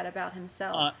hear that about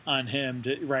himself. On him,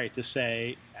 to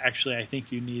say, actually, I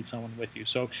think you need someone with you.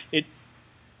 So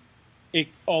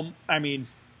I mean,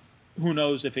 who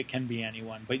knows if it can be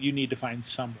anyone, but you need to find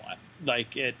someone.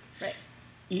 Like it, right.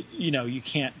 You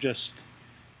can't just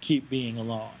keep being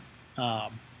alone.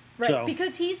 Right,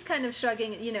 because he's kind of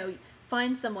shrugging,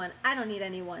 find someone. I don't need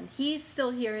anyone. He's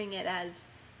still hearing it as,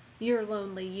 you're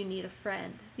lonely, you need a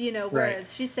friend. Whereas right.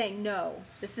 she's saying, no,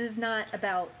 this is not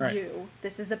about right. you.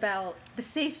 This is about the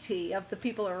safety of the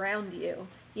people around you.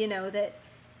 That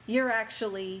you're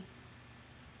actually,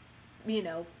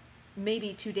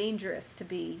 maybe too dangerous to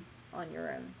be on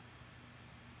your own.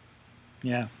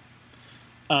 Yeah.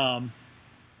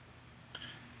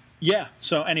 Yeah.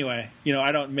 So anyway,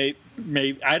 I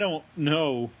don't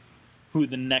know who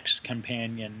the next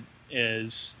companion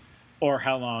is, or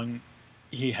how long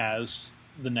he has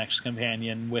the next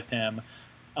companion with him.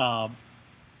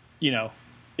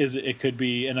 It could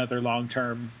be another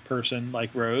long-term person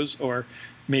like Rose, or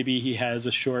maybe he has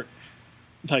a short,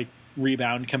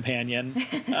 rebound companion.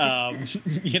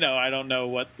 I don't know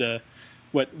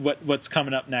what's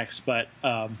coming up next, but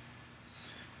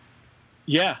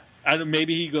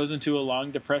maybe he goes into a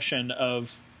long depression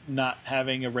of not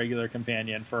having a regular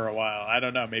companion for a while. I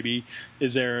don't know. Maybe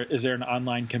is there an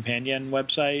online companion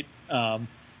website?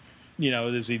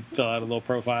 Does he fill out a little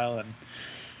profile and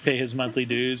pay his monthly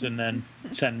dues and then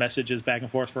send messages back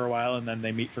and forth for a while, and then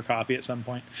they meet for coffee at some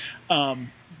point?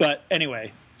 But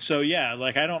anyway, so yeah,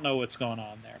 I don't know what's going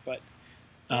on there, but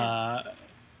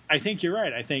I think you're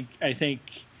right. I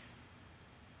think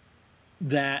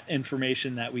that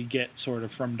information that we get sort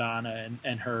of from Donna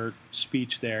and her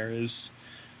speech there is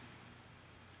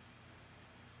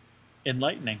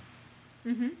enlightening.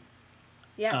 Mm-hmm.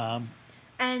 Yeah.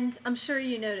 And I'm sure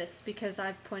you noticed, because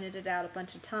I've pointed it out a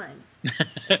bunch of times.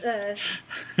 That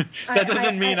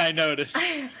doesn't mean I noticed.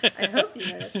 I hope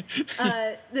you noticed.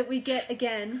 That we get,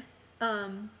 again,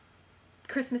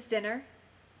 Christmas dinner.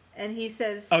 And he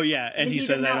says... Oh, yeah. And he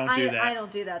says, I don't do that. I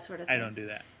don't do that sort of thing. I don't do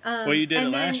that. Well, you did it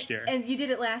last year. And you did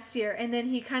it last year. And then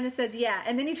he kind of says, yeah.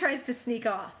 And then he tries to sneak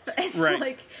off. And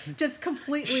right. Just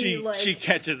completely, She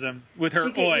catches him with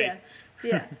her oi.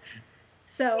 Yeah.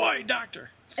 So... Oi, doctor.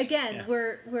 Again,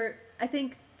 we're I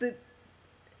think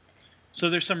so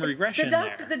there's some regression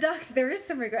there. There is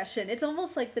some regression. It's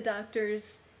almost like the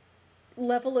Doctor's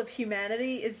level of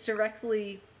humanity is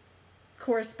directly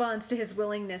corresponds to his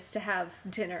willingness to have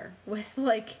dinner with,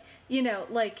 you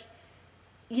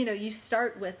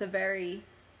start with a very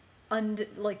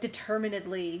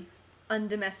determinedly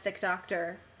undomestic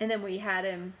Doctor, and then we had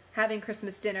him having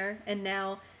Christmas dinner, and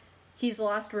now he's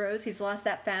lost Rose, he's lost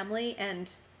that family,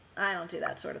 and I don't do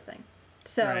that sort of thing.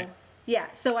 So, right. Yeah.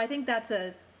 So I think that's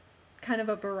a kind of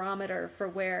a barometer for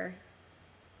where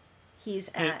he's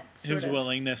at. His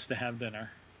willingness to have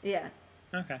dinner. Yeah.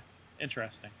 Okay.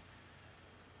 Interesting.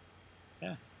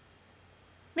 Yeah.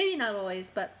 Maybe not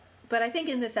always, but I think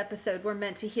in this episode we're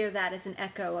meant to hear that as an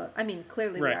echo of,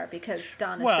 clearly right. We are, because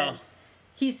Donna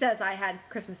says, I had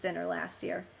Christmas dinner last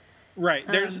year. Right.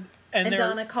 And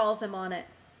Donna calls him on it.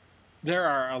 There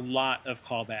are a lot of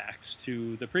callbacks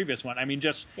to the previous one. Even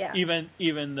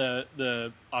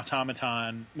the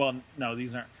automaton. Well, no,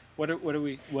 these aren't. What are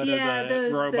the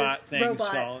robot things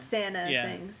called? Santa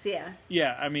things. Yeah.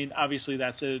 Yeah. Obviously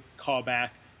that's a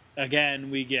callback. Again,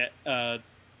 we get a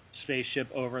spaceship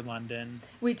over London.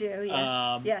 We do.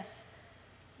 Yes.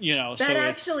 Yes.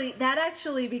 That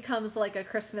actually becomes like a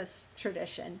Christmas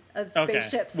tradition of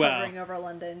spaceships hovering over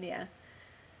London. Yeah.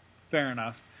 Fair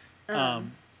enough.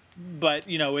 But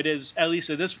it is, at least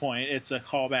at this point, it's a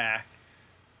callback,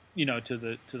 to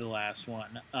the last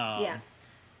one.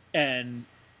 And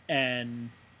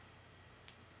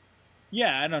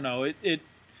yeah, I don't know.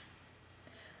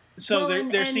 So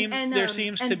there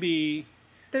seems to be.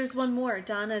 There's one more.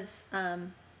 Donna's.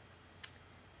 Am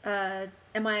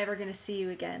I ever going to see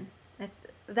you again?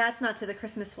 That's not to the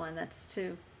Christmas one. That's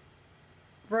to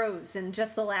Rose in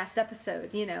just the last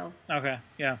episode. Okay.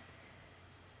 Yeah.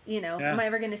 Am I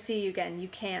ever going to see you again? You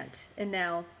can't. And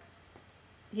now,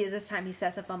 this time he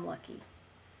says, if I'm lucky.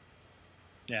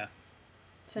 Yeah.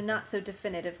 So not so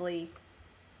definitively,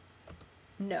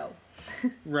 no.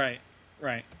 Right.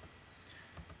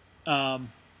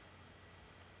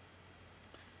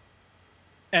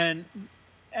 And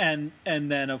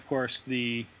then of course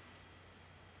there's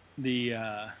the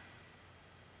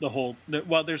whole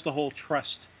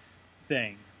trust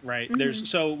thing. Right.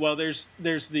 Mm-hmm.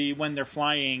 There's the when they're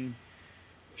flying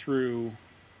through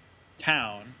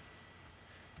town,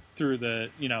 through the,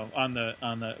 on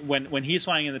the when he's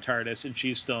flying in the TARDIS and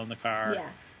she's still in the car,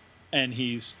 and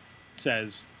he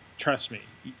says, "Trust me,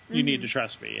 you need to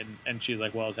trust me," and she's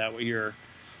like, "Well, is that what your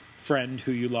friend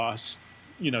who you lost,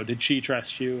 did she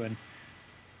trust you?"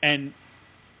 And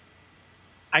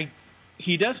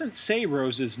he doesn't say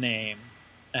Rose's name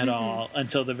at all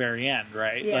until the very end,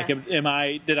 right? Yeah. Like,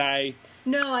 did I?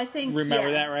 No, I think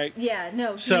remember that right? Yeah,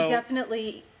 no, so he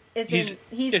definitely he's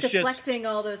deflecting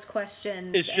all those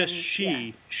questions. It's just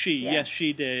she. Yes,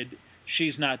 she did.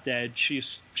 She's not dead.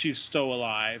 She's still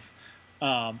alive.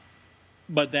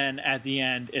 But then at the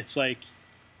end, it's like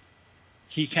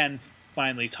he can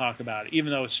finally talk about it,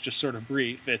 even though it's just sort of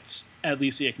brief. It's at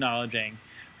least acknowledging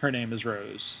her name is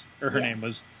Rose, or her name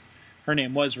was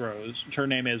Rose. Her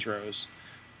name is Rose.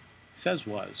 He says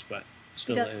was, but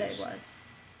still he does say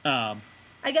was.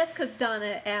 I guess because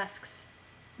Donna asks,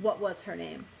 "What was her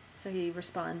name?" So he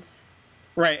responds,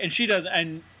 right, and she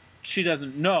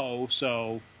doesn't know.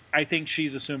 So I think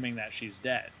she's assuming that she's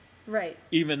dead, right?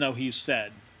 Even though he's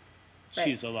said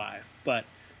she's alive, but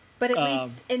at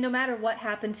least, and no matter what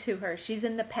happened to her, she's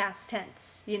in the past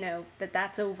tense.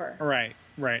 That's over. Right.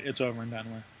 It's over and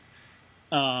done with.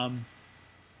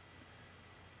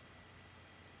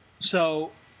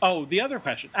 So. Oh, the other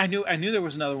question. I knew there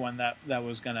was another one that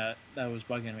was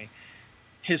bugging me.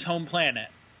 His home planet.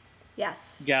 Yes.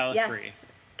 Gallifrey. Yes.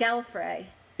 Gallifrey.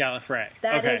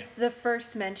 That is the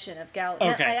first mention of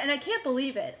Gallifrey. Okay. And I can't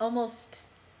believe it. Almost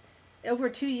over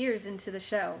 2 years into the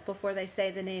show before they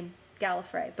say the name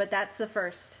Gallifrey. But that's the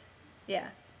first. Yeah.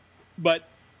 But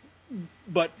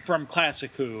from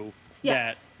Classic Who,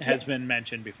 that has been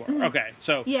mentioned before. Mm-hmm. Okay,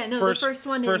 so the first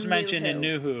one first mentioned in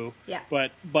New Who. Yeah.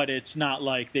 But it's not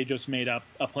like they just made up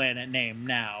a planet name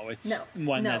now. It's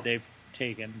one that they've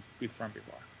taken from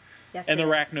before. Yes, and the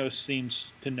Arachnos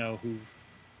seems to know who.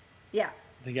 Yeah.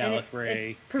 The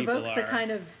Gallifrey it provokes people are. A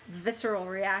kind of visceral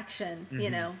reaction.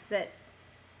 That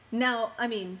now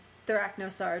the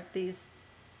Arachnos are these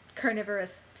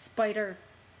carnivorous spider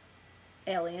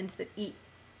aliens that eat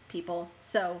people.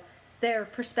 So their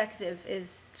perspective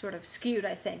is sort of skewed,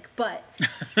 I think, but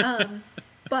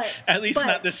at least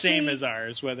not the same as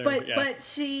ours. But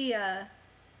she at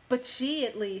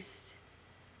least,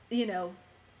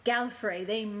 Gallifrey,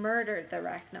 they murdered the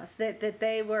Arachnos. That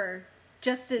they were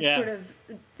just as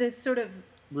sort of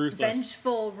ruthless.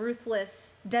 Vengeful,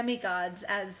 ruthless demigods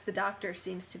as the Doctor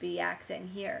seems to be acting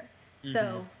here.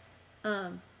 So,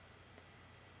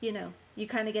 you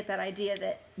kind of get that idea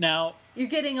that now you're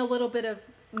getting a little bit of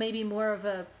maybe more of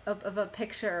a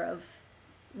picture of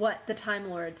what the Time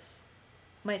Lords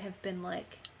might have been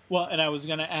like. Well, and I was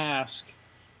going to ask,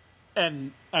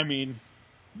 and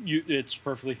it's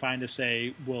perfectly fine to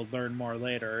say we'll learn more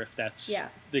later if that's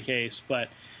the case, but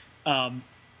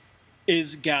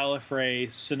is Gallifrey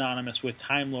synonymous with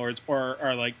Time Lords, or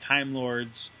are like Time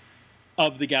Lords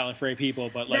of the Gallifrey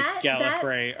people, but like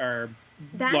Gallifrey are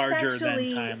larger than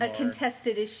Time Lord? That's actually a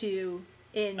contested issue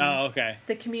in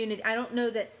the community. I don't know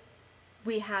that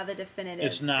we have a definitive.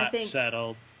 It's not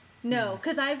settled. No,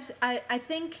 because I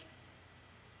think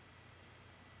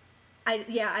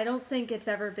I don't think it's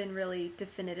ever been really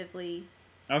definitively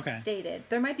stated.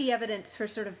 There might be evidence for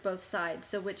sort of both sides.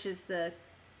 So which is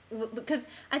because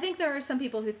I think there are some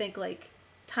people who think like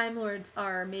Time Lords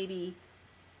are maybe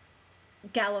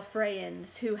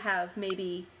Gallifreyans who have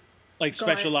maybe like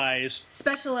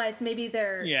specialized. Maybe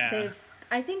they've.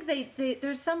 I think they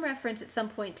there's some reference at some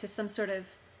point to some sort of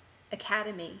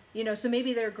academy, so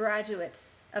maybe they're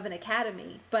graduates of an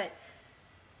academy, but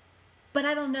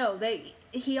I don't know.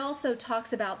 He also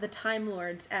talks about the Time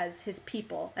Lords as his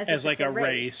people, as like a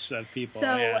race of people.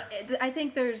 So I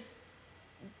think there's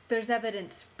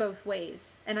evidence both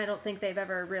ways, and I don't think they've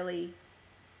ever really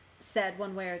said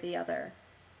one way or the other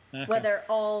whether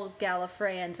all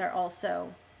Gallifreyans are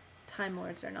also Time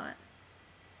Lords or not.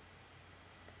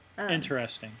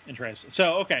 Interesting.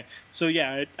 So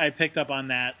I picked up on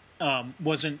that.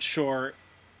 Wasn't sure.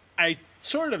 I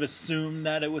sort of assumed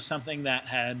that it was something that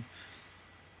had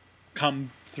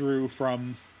come through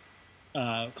from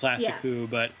Classic Who,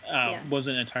 but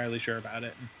wasn't entirely sure about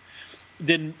it.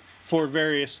 Didn't, for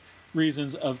various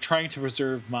reasons of trying to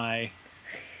preserve my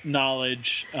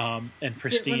knowledge and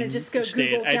pristine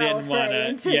state. I didn't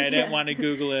want to. I didn't want to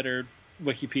Google it or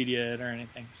Wikipedia it or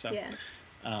anything. So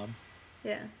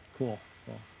Cool.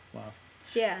 Wow.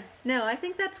 Yeah. No, I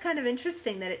think that's kind of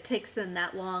interesting that it takes them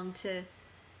that long to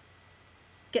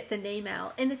get the name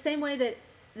out. In the same way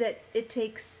that it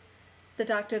takes the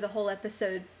Doctor the whole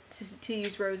episode to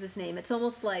use Rose's name. It's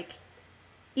almost like,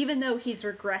 even though he's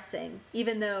regressing,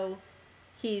 even though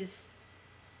he's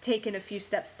taken a few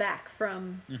steps back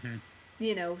from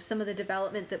some of the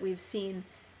development that we've seen,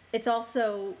 it's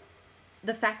also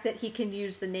the fact that he can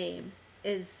use the name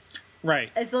is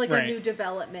like a new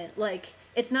development. Like,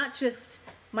 it's not just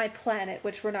my planet,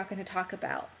 which we're not going to talk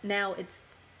about. Now it's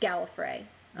Gallifrey.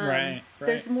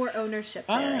 There's more ownership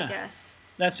there, I guess.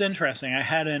 That's interesting. I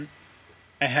hadn't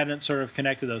sort of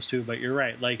connected those two, but you're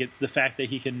right. Like, the fact that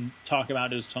he can talk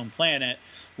about his home planet,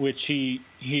 which he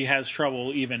has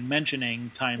trouble even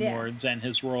mentioning Time Lords and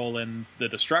his role in the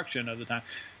destruction of the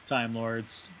Time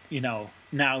Lords.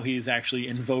 Now he's actually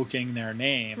invoking their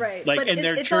name, right? Like, in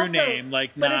their true name,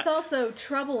 like. But it's also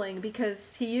troubling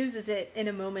because he uses it in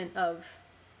a moment of,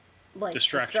 like,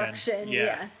 destruction.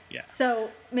 Yeah.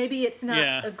 So maybe it's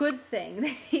not a good thing that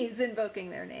he's invoking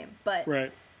their name, but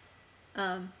right.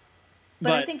 But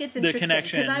I think it's interesting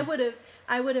because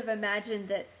I would have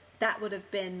imagined that would have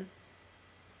been,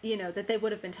 that they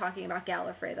would have been talking about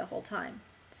Gallifrey the whole time.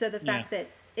 So the fact that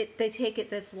they take it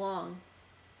this long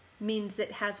means that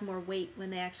it has more weight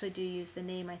when they actually do use the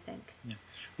name, I think. Yeah.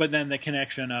 But then the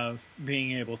connection of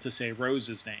being able to say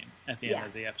Rose's name at the end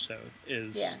of the episode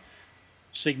is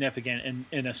significant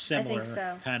in a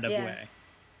similar kind of way.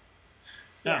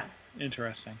 Yeah. Oh,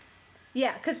 interesting.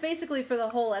 Yeah, because basically for the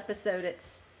whole episode,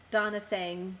 it's Donna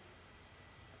saying,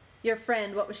 your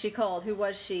friend, what was she called? Who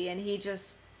was she? And he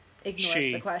just ignores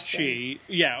the questions.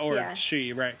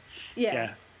 She, right.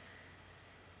 Yeah.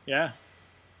 Yeah.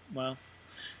 Well,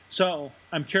 so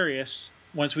I'm curious,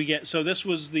 once we get... So this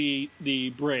was the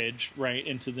bridge, right,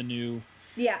 into the new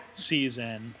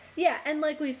season. Yeah, and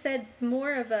like we said,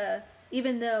 more of a...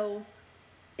 Even though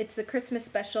it's the Christmas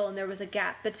special and there was a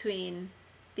gap between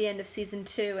the end of season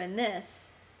 2 and this,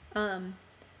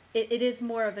 it is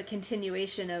more of a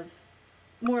continuation of...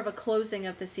 More of a closing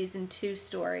of the season 2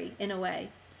 story, in a way.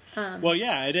 Well,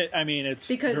 yeah, it's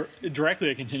directly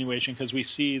a continuation because we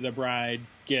see the bride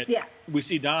we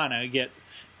see Donna get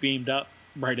beamed up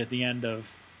right at the end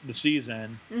of the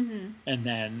season, and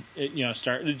then it,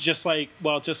 start just like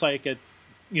at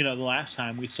the last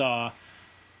time we saw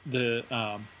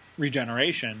the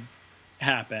regeneration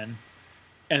happen,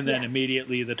 and then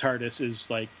immediately the TARDIS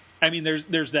is like,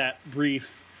 there's that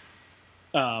brief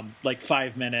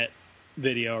 5-minute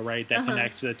video, right, that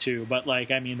connects the two, but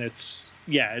it's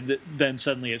then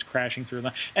suddenly it's crashing through.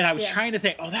 And I was trying to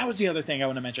think, that was the other thing I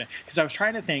want to mention, because I was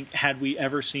trying to think, had we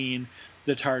ever seen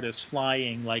the TARDIS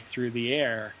flying through the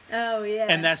air? Oh yeah.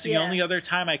 And that's the only other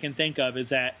time I can think of, is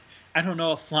that I don't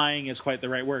know if flying is quite the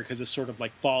right word, because it's sort of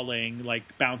like falling, like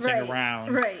bouncing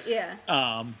around, right?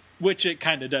 Yeah. Which it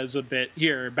kind of does a bit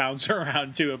here. It bounces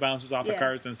around too. It bounces off of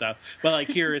cars and stuff. But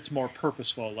here it's more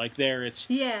purposeful. There it's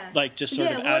just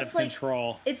sort of out of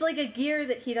control. It's like a gear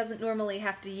that he doesn't normally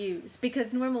have to use,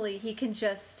 because normally he can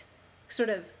just sort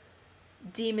of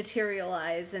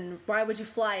dematerialize. And why would you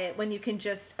fly it when you can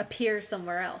just appear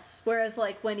somewhere else? Whereas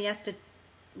when he has to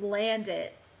land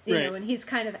it, you know, and he's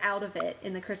kind of out of it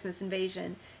in the Christmas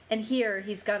Invasion, and here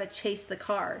he's got to chase the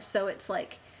car. So it's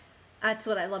that's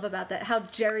what I love about that, how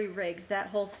jerry-rigged that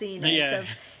whole scene is. Yeah,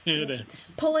 it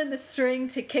is. Pulling the string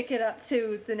to kick it up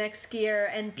to the next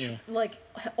gear and,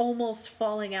 almost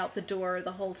falling out the door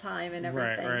the whole time and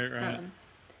everything. Right.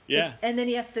 And then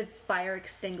he has to fire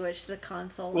extinguish the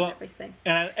console and everything.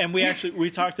 And we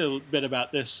talked a bit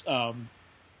about this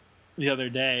the other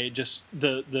day, just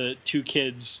the two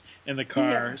kids in the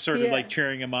car sort of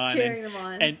cheering him on.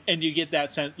 And you get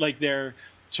that sense, they're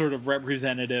sort of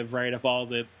representative, right, of all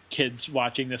the kids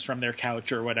watching this from their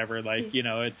couch or whatever.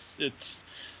 It's this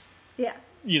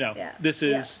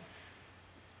is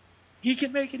he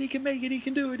can make it, he can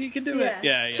do it.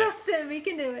 Yeah. Trust him, he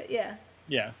can do it.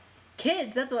 Yeah.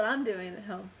 Kids, that's what I'm doing at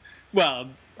home. Well,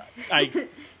 I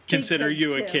consider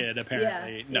you a kid,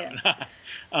 apparently. But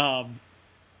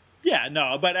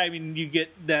you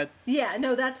get that. Yeah,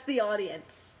 no, that's the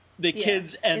audience. The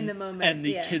kids in the moment, and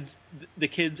the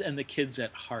kids and the kids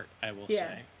at heart, I will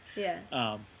say.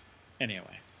 Yeah.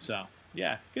 Anyway, so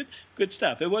good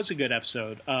stuff. It was a good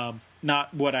episode.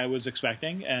 Not what I was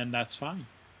expecting, and that's fine.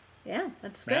 Yeah,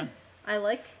 that's good. I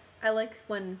like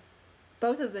when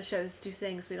both of the shows do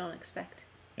things we don't expect.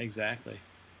 Exactly.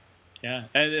 Yeah,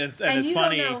 and it's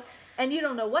funny. And you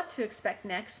don't know what to expect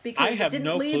next, because it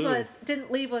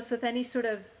didn't leave us with any sort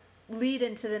of lead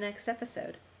into the next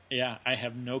episode. Yeah, I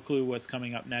have no clue what's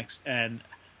coming up next, and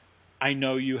I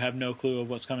know you have no clue of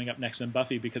what's coming up next in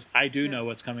Buffy, because I do know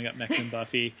what's coming up next in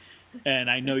Buffy, and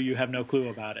I know you have no clue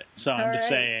about it. So I'm just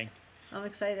saying. I'm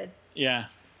excited. Yeah,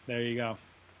 there you go.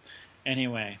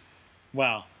 Anyway,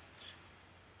 well,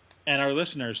 and our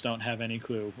listeners don't have any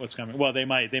clue what's coming. Well, they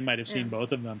might have seen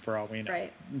both of them for all we know.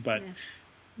 Right. But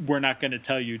we're not going to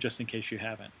tell you just in case you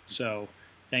haven't. So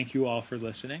thank you all for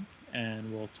listening,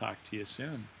 and we'll talk to you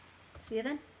soon. See you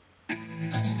then.